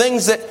fault.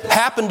 Things that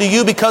happened to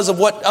you because of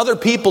what other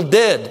people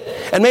did.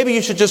 And maybe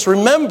you should just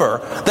remember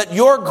that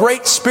your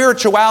great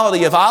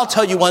spirituality, if I'll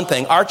tell you one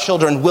thing, our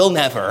children will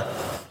never.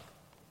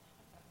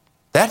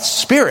 That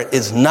spirit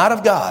is not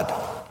of God.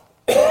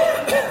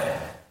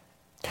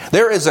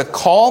 There is a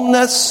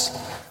calmness,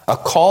 a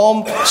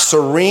calm,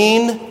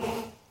 serene,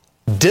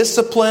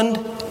 disciplined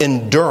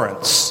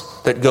endurance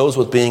that goes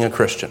with being a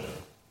Christian.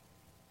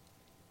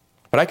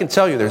 But I can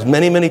tell you there's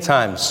many, many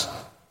times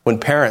when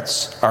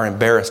parents are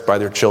embarrassed by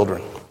their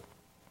children.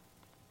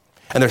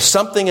 And there's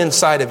something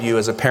inside of you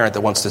as a parent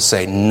that wants to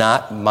say,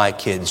 not my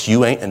kids.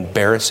 You ain't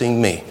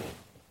embarrassing me.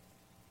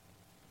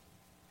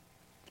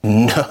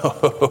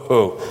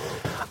 No.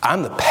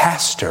 I'm the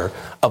pastor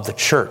of the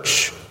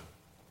church.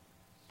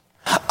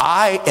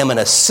 I am an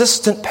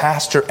assistant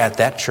pastor at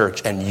that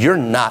church, and you're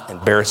not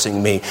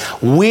embarrassing me.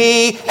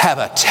 We have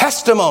a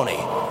testimony.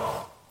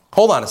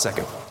 Hold on a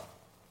second.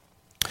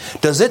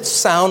 Does it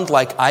sound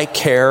like I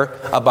care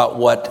about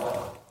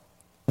what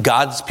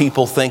God's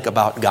people think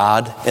about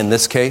God in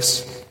this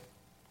case?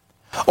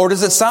 Or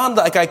does it sound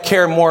like I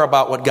care more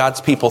about what God's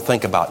people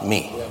think about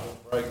me?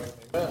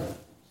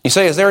 You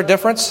say, is there a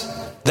difference?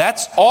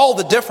 That's all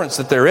the difference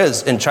that there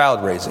is in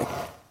child raising.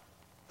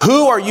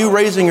 Who are you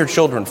raising your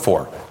children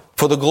for?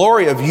 For the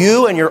glory of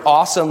you and your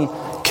awesome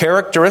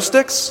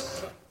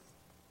characteristics?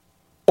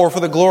 Or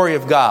for the glory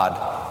of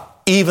God?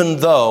 Even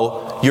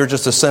though you're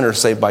just a sinner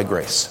saved by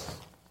grace.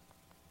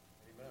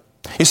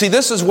 You see,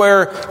 this is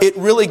where it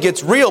really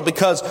gets real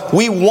because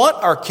we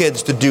want our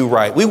kids to do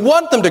right. We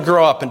want them to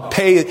grow up and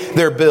pay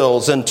their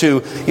bills and to,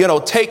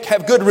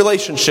 have good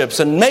relationships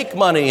and make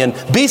money and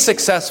be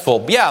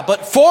successful. Yeah,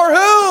 but for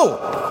who?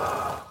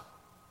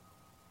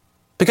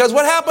 Because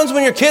what happens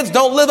when your kids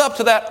don't live up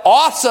to that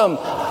awesome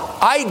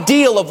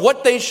ideal of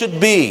what they should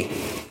be?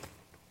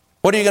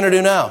 What are you going to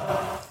do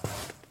now?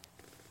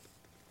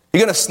 You're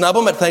going to snub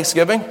them at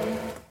Thanksgiving?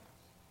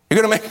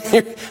 You're going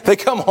to they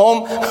come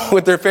home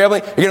with their family,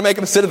 you're going to make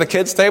them sit at the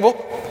kids'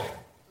 table?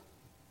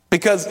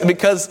 Because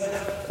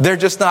they're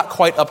just not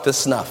quite up to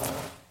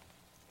snuff.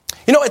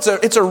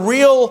 It's a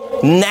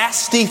real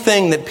nasty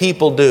thing that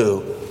people do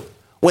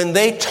when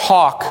they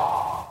talk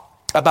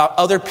about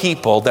other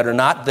people that are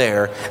not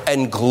there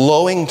in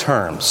glowing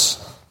terms.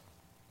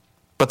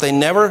 But they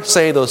never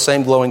say those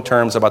same glowing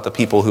terms about the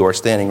people who are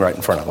standing right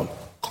in front of them.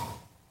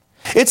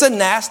 It's a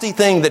nasty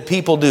thing that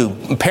people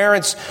do.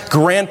 Parents,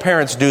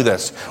 grandparents do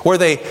this, where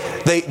they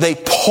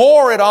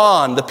pour it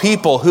on the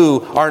people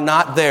who are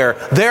not there.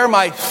 They're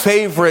my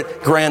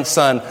favorite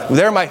grandson.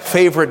 They're my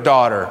favorite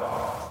daughter.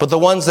 But the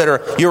ones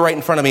you're right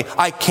in front of me,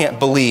 I can't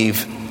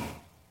believe.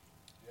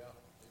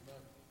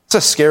 It's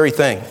a scary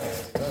thing.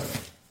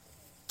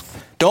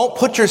 Don't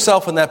put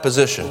yourself in that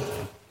position.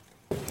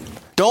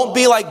 Don't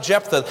be like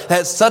Jephthah that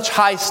has such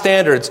high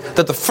standards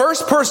that the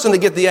first person to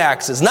get the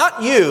axe is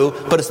not you,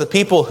 but it's the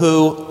people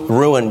who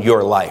ruin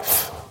your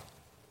life.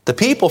 The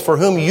people for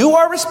whom you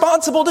are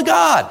responsible to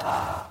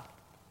God.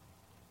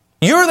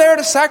 You're there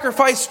to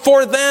sacrifice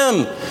for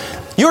them.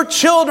 Your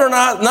children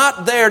are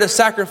not there to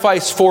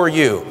sacrifice for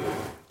you.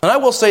 And I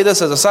will say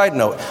this as a side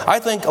note. I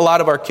think a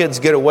lot of our kids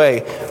get away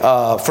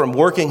from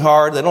working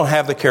hard. They don't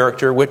have the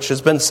character, which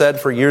has been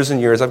said for years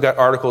and years. I've got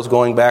articles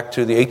going back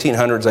to the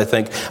 1800s, I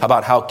think,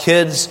 about how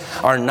kids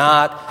are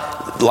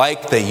not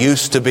like they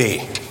used to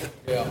be.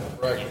 Yeah,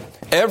 right.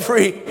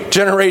 Every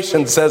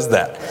generation says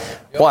that.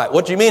 Yep. Why?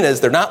 What you mean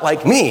is they're not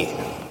like me.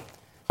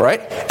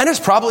 Right? And there's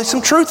probably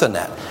some truth in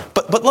that.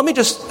 But let me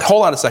just,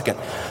 hold on a second.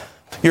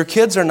 Your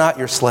kids are not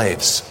your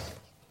slaves.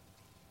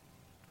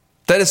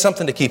 That is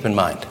something to keep in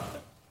mind.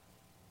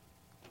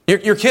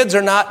 Your kids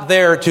are not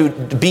there to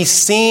be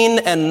seen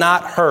and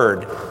not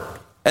heard.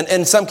 And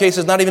in some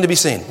cases, not even to be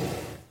seen.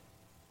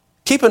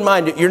 Keep in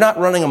mind, you're not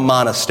running a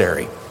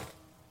monastery.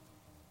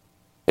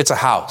 It's a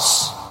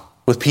house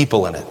with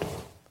people in it.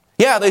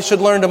 Yeah, they should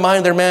learn to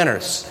mind their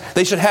manners.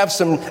 They should have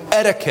some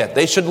etiquette.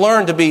 They should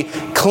learn to be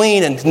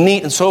clean and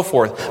neat and so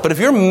forth. But if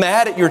you're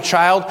mad at your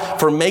child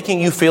for making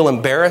you feel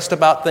embarrassed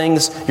about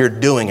things, you're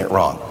doing it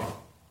wrong.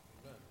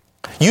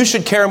 You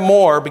should care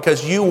more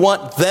because you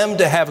want them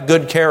to have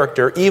good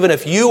character. Even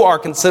if you are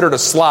considered a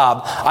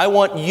slob, I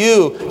want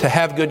you to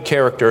have good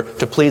character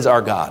to please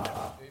our God.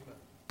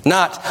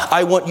 Not,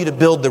 I want you to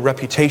build the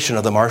reputation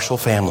of the Marshall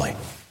family.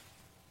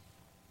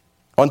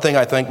 One thing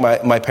I thank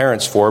my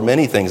parents for,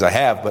 many things I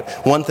have, but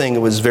one thing that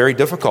was very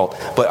difficult,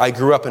 but I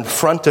grew up in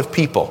front of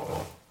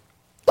people.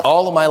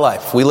 All of my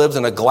life, we lived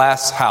in a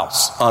glass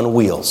house on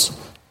wheels.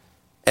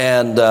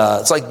 And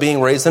it's like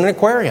being raised in an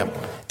aquarium.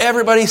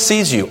 Everybody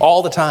sees you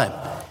all the time.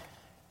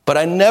 But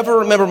I never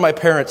remember my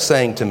parents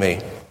saying to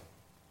me,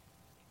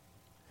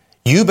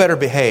 you better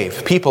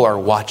behave. People are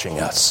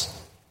watching us.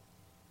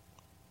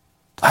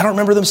 I don't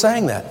remember them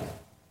saying that.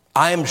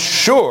 I am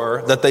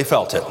sure that they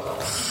felt it.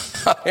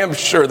 I am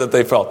sure that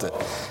they felt it.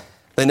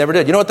 They never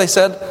did. You know what they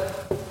said?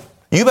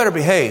 You better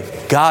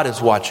behave. God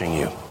is watching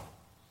you.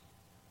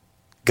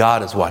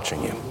 God is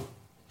watching you.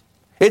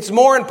 It's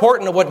more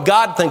important to what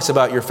God thinks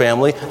about your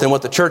family than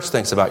what the church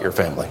thinks about your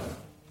family.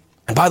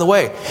 And by the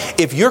way,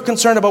 if you're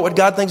concerned about what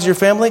God thinks of your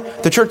family,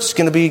 the church is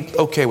going to be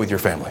okay with your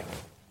family.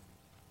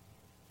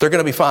 They're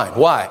going to be fine.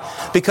 Why?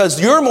 Because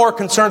you're more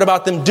concerned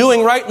about them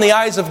doing right in the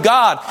eyes of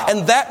God,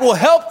 and that will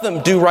help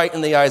them do right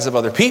in the eyes of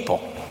other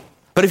people.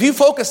 But if you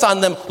focus on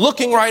them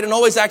looking right and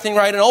always acting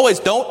right and always,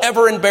 don't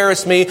ever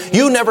embarrass me,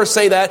 you never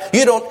say that,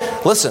 you don't,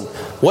 listen,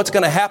 what's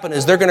going to happen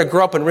is they're going to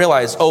grow up and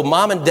realize, oh,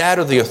 mom and dad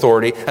are the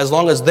authority. As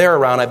long as they're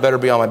around, I better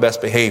be on my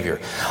best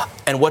behavior.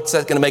 And what's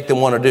that going to make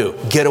them want to do?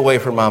 Get away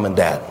from mom and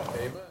dad.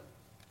 Amen.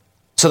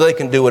 So they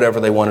can do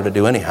whatever they wanted to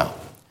do anyhow.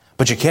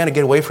 But you can't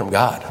get away from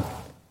God.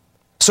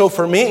 So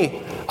for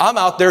me, I'm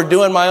out there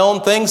doing my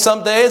own thing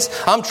some days.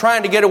 I'm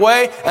trying to get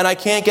away and I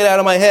can't get out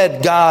of my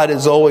head. God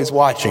is always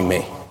watching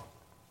me.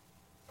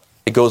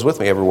 It goes with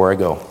me everywhere I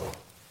go.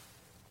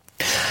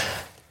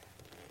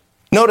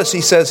 Notice he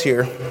says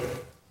here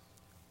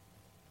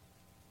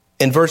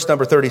in verse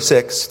number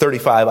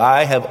 35,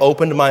 I have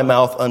opened my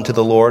mouth unto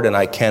the Lord and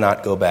I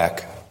cannot go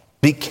back.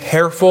 Be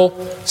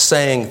careful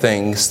saying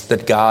things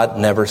that God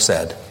never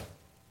said.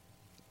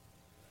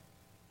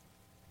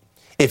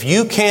 If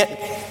you can't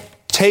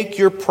take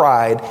your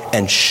pride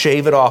and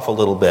shave it off a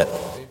little bit,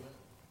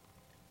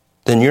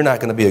 then you're not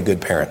going to be a good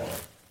parent.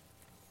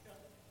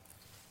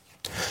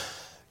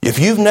 If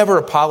you've never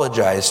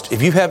apologized,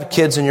 if you have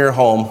kids in your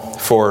home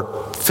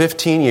for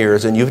 15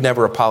 years and you've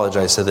never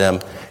apologized to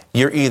them,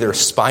 you're either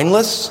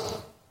spineless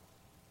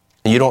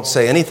and you don't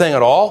say anything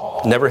at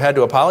all, never had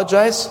to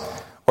apologize,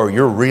 or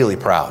you're really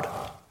proud.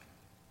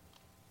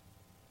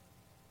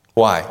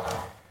 Why?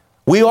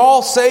 We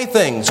all say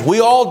things,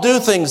 we all do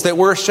things that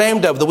we're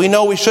ashamed of, that we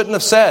know we shouldn't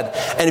have said.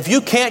 And if you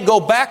can't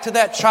go back to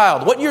that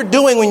child, what you're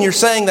doing when you're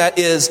saying that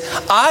is,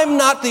 I'm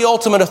not the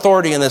ultimate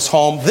authority in this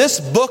home. This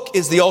book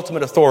is the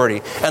ultimate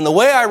authority. And the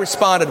way I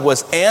responded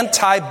was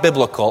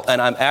anti-biblical,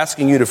 and I'm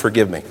asking you to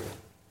forgive me.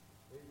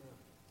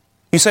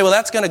 You say, well,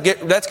 that's going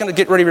to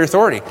get rid of your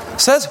authority.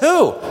 Says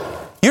who?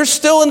 You're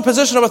still in the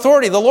position of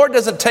authority. The Lord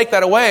doesn't take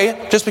that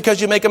away just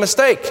because you make a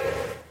mistake.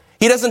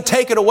 He doesn't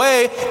take it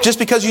away just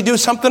because you do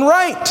something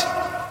right.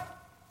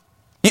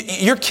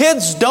 Your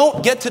kids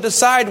don't get to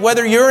decide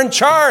whether you're in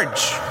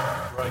charge.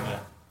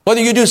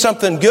 Whether you do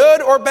something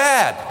good or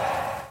bad.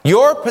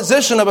 Your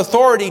position of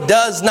authority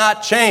does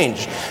not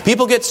change.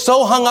 People get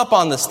so hung up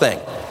on this thing.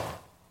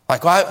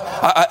 Like,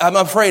 well, I'm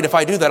afraid if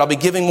I do that, I'll be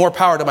giving more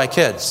power to my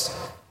kids.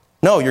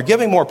 No, you're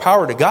giving more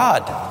power to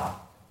God.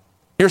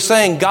 You're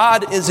saying,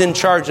 God is in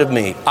charge of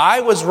me.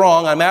 I was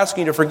wrong. I'm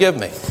asking you to forgive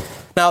me.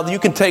 Now, you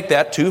can take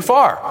that too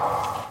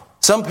far.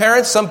 Some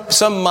parents,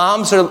 some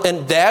moms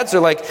and dads are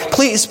like,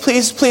 please,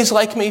 please, please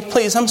like me.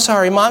 Please, I'm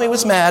sorry. Mommy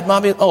was mad.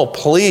 Mommy, oh,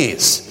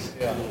 please.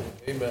 Yeah.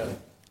 Amen.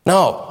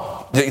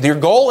 No. Your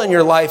goal in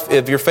your life,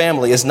 of your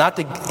family, is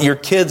not your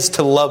kids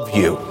to love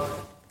you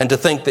and to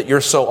think that you're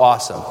so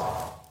awesome.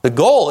 The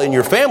goal in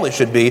your family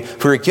should be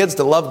for your kids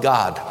to love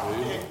God.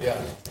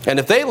 Yeah. And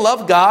if they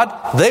love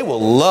God, they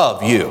will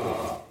love you.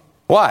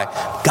 Why?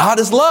 God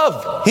is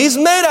love. He's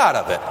made out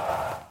of it.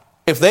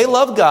 If they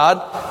love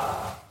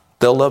God,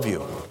 they'll love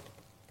you.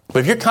 But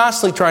if you're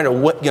constantly trying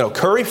to,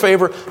 curry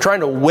favor,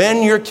 trying to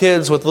win your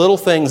kids with little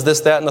things,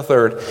 this, that, and the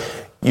third,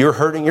 you're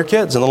hurting your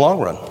kids in the long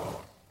run.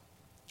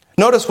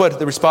 Notice what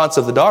the response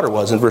of the daughter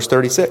was in verse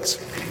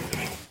 36.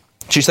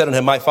 She said unto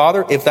him, my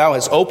father, if thou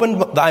hast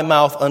opened thy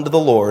mouth unto the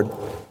Lord,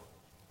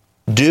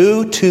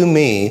 do to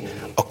me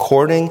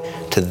according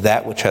to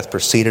that which hath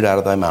proceeded out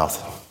of thy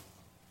mouth.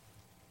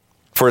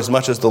 For as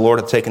much as the Lord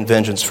hath taken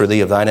vengeance for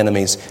thee of thine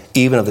enemies,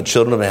 even of the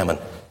children of Ammon.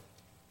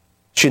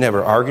 She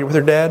never argued with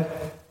her dad.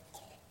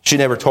 She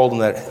never told him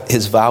that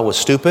his vow was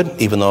stupid,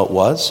 even though it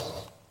was.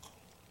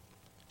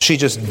 She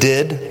just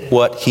did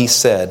what he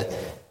said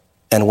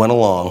and went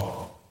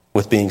along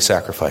with being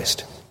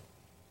sacrificed.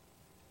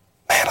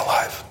 Man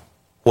alive.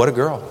 What a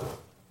girl.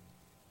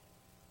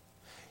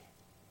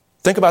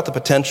 Think about the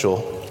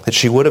potential that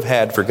she would have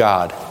had for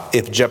God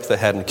if Jephthah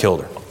hadn't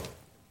killed her.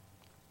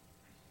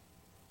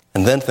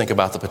 And then think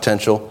about the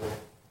potential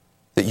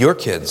that your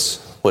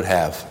kids would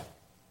have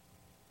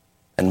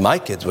and my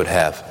kids would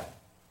have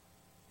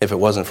if it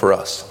wasn't for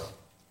us.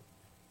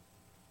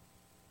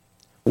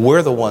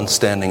 We're the ones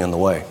standing in the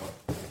way.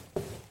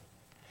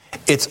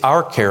 It's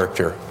our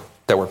character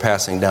that we're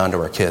passing down to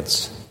our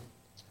kids,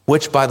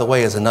 which, by the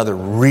way, is another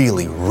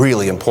really,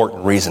 really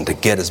important reason to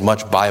get as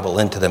much Bible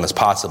into them as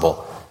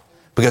possible.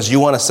 Because you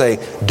want to say,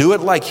 do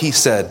it like he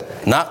said,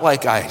 not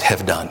like I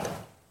have done.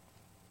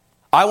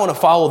 I want to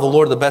follow the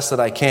Lord the best that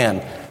I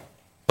can.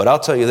 But I'll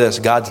tell you this,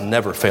 God's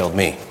never failed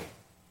me.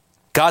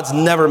 God's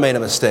never made a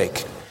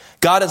mistake.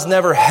 God has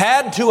never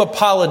had to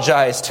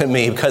apologize to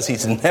me because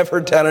he's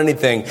never done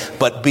anything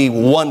but be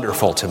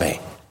wonderful to me.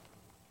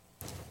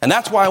 And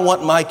that's why I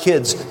want my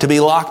kids to be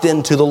locked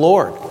into the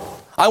Lord.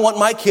 I want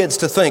my kids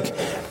to think,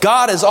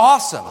 God is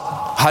awesome.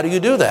 How do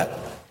you do that?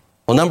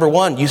 Well, number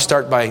one, you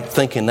start by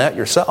thinking that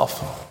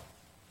yourself.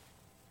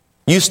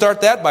 You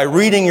start that by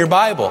reading your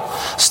Bible.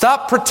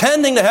 Stop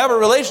pretending to have a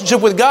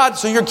relationship with God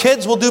so your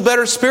kids will do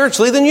better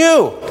spiritually than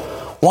you.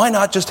 Why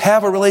not just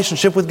have a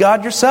relationship with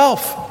God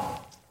yourself?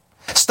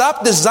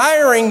 Stop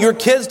desiring your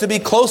kids to be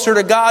closer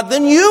to God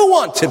than you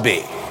want to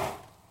be.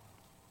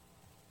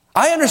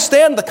 I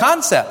understand the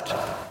concept.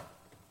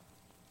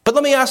 But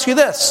let me ask you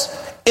this.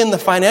 In the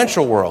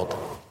financial world,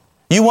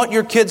 you want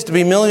your kids to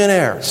be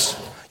millionaires.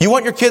 You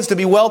want your kids to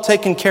be well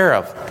taken care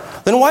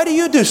of. Then why do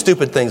you do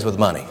stupid things with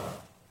money?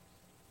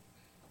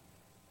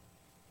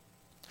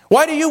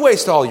 Why do you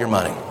waste all your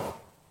money?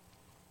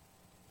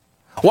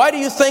 Why do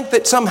you think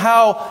that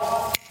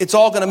somehow it's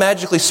all going to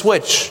magically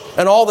switch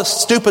and all the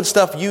stupid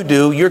stuff you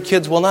do, your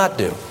kids will not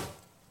do?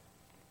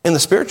 In the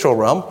spiritual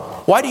realm,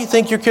 why do you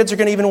think your kids are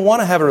going to even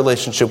want to have a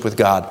relationship with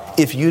God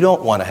if you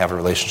don't want to have a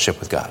relationship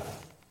with God?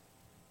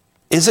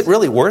 Is it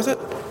really worth it?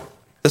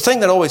 The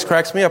thing that always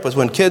cracks me up is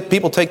when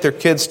people take their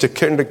kids to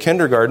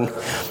kindergarten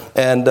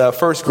and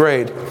first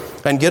grade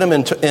and get them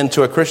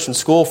into a Christian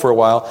school for a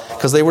while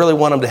because they really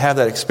want them to have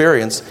that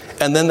experience.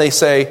 And then they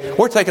say,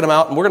 we're taking them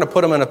out and we're going to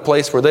put them in a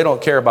place where they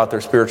don't care about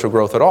their spiritual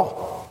growth at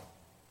all.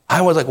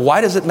 I was like,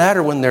 why does it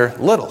matter when they're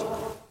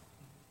little?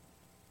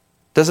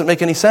 Doesn't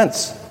make any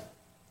sense.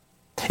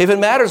 If it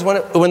matters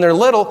when they're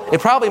little, it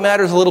probably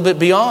matters a little bit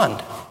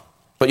beyond.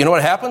 But you know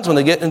what happens when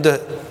they get into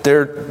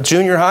their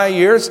junior high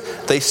years?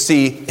 They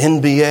see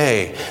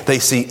NBA, they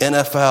see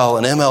NFL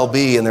and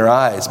MLB in their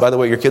eyes. By the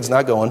way, your kid's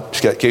not going,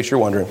 in case you're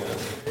wondering.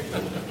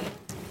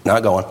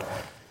 Not going.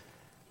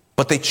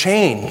 But they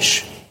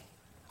change.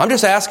 I'm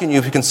just asking you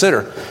if you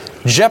consider,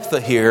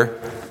 Jephthah here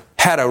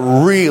had a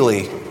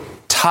really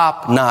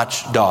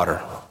top-notch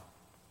daughter.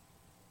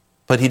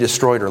 But he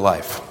destroyed her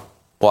life.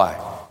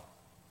 Why?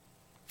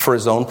 For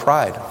his own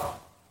pride,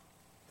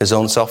 his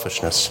own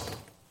selfishness.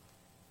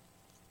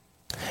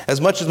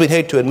 As much as we'd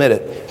hate to admit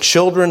it,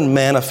 children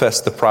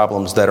manifest the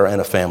problems that are in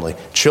a family.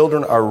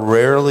 Children are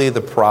rarely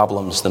the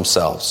problems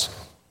themselves.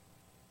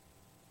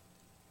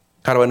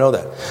 How do I know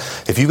that?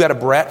 If you've got a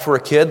brat for a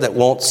kid that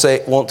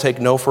won't take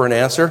no for an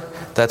answer,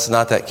 that's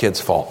not that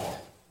kid's fault.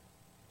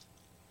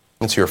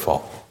 It's your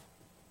fault.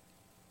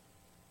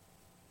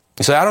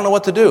 You say, I don't know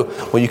what to do.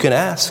 Well, you can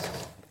ask.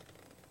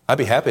 I'd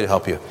be happy to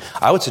help you.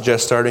 I would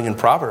suggest starting in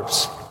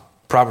Proverbs.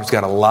 Proverbs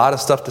got a lot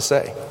of stuff to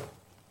say.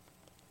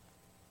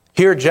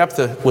 Here,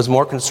 Jephthah was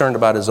more concerned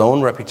about his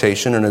own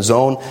reputation and his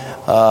own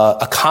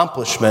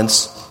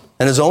accomplishments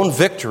and his own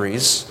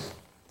victories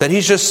that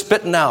he's just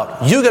spitting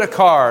out. You get a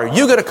car,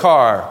 you get a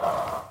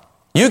car,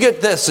 you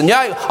get this, and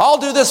yeah, I'll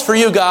do this for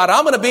you, God.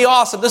 I'm going to be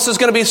awesome. This is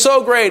going to be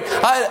so great.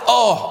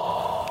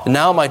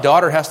 Now my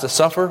daughter has to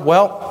suffer?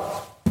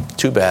 Well,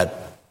 too bad.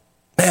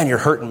 Man, you're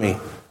hurting me.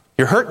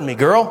 You're hurting me,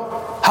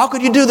 girl. How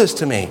could you do this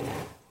to me?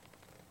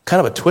 What kind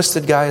of a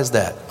twisted guy is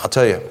that? I'll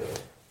tell you,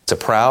 it's a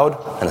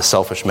proud and a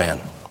selfish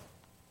man.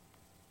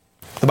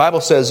 The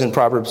Bible says in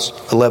Proverbs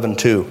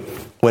 11:2,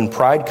 when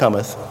pride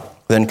cometh,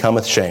 then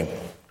cometh shame.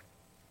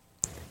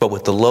 But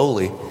with the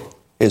lowly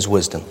is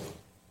wisdom.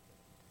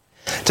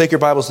 Take your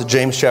Bibles to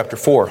James chapter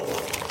 4.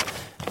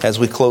 As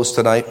we close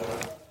tonight,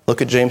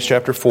 look at James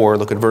chapter 4,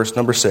 look at verse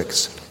number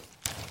 6.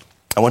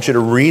 I want you to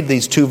read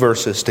these two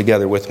verses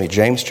together with me.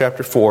 James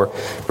chapter 4,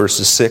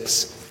 verses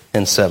 6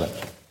 and 7.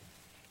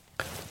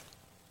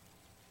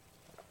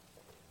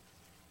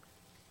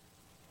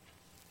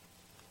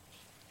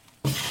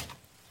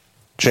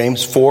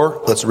 James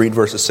 4, let's read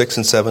verses 6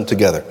 and 7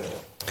 together.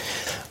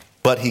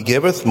 But he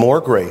giveth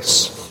more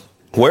grace.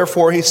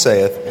 Wherefore he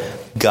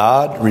saith,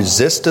 God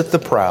resisteth the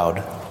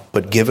proud,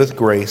 but giveth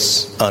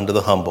grace unto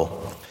the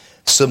humble.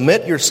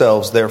 Submit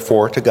yourselves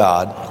therefore to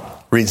God.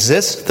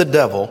 Resist the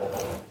devil,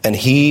 and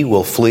he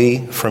will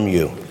flee from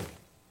you.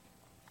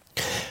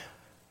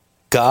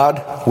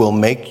 God will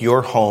make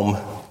your home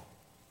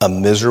a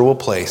miserable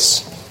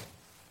place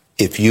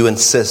if you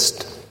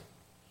insist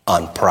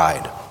on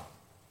pride.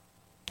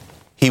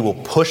 He will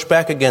push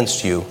back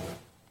against you.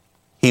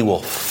 He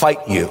will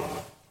fight you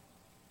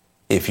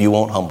if you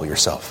won't humble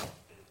yourself.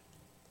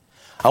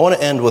 I want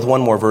to end with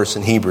one more verse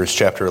in Hebrews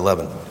chapter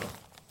 11.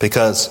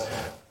 Because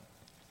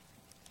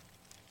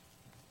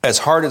as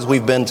hard as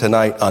we've been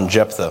tonight on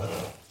Jephthah,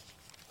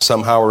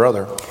 somehow or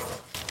other,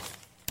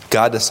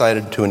 God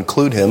decided to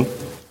include him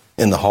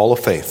in the hall of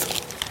faith.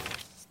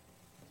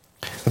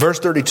 Verse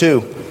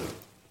 32,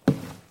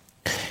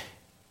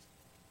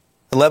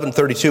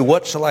 11:32,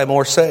 what shall I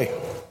more say?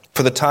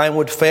 For the time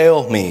would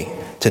fail me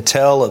to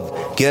tell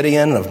of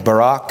Gideon, of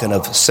Barak, and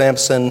of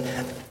Samson,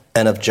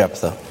 and of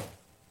Jephthah.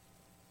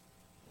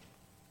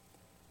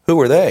 Who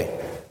were they?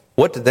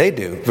 What did they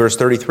do? Verse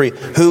 33,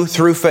 who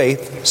through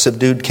faith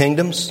subdued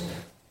kingdoms,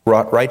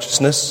 wrought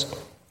righteousness,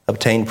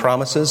 obtained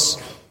promises,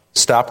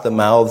 stopped the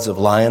mouths of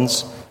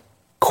lions,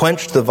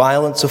 quenched the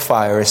violence of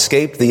fire,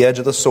 escaped the edge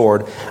of the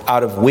sword,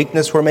 out of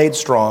weakness were made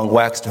strong,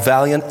 waxed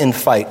valiant in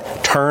fight,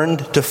 turned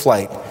to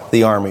flight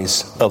the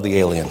armies of the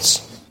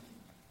aliens.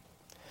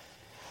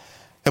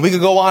 And we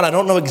could go on. I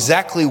don't know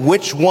exactly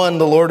which one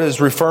the Lord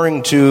is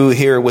referring to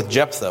here with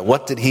Jephthah.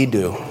 What did he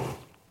do?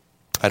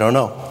 I don't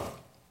know.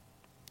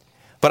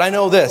 But I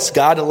know this.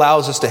 God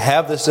allows us to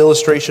have this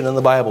illustration in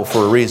the Bible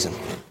for a reason.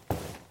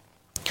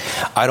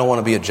 I don't want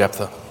to be a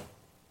Jephthah.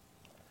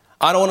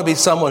 I don't want to be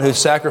someone who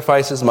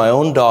sacrifices my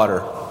own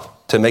daughter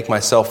to make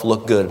myself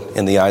look good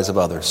in the eyes of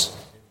others.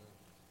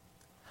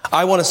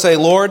 I want to say,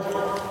 Lord,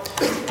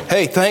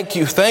 hey, thank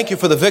you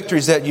for the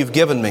victories that you've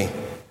given me.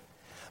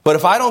 But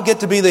if I don't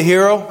get to be the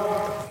hero,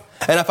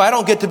 and if I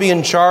don't get to be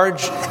in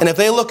charge, and if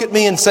they look at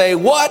me and say,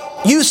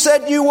 what? You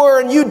said you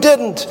were and you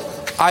didn't.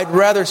 I'd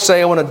rather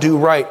say I want to do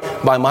right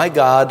by my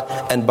God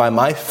and by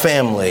my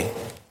family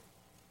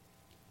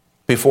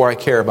before I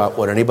care about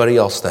what anybody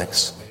else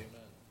thinks.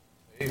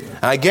 Amen.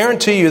 I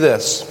guarantee you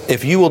this,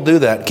 if you will do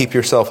that, keep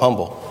yourself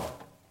humble,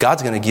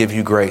 God's going to give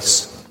you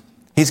grace.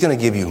 He's going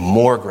to give you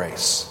more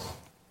grace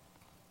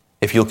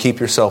if you'll keep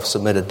yourself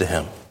submitted to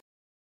Him.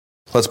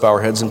 Let's bow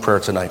our heads in prayer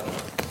tonight.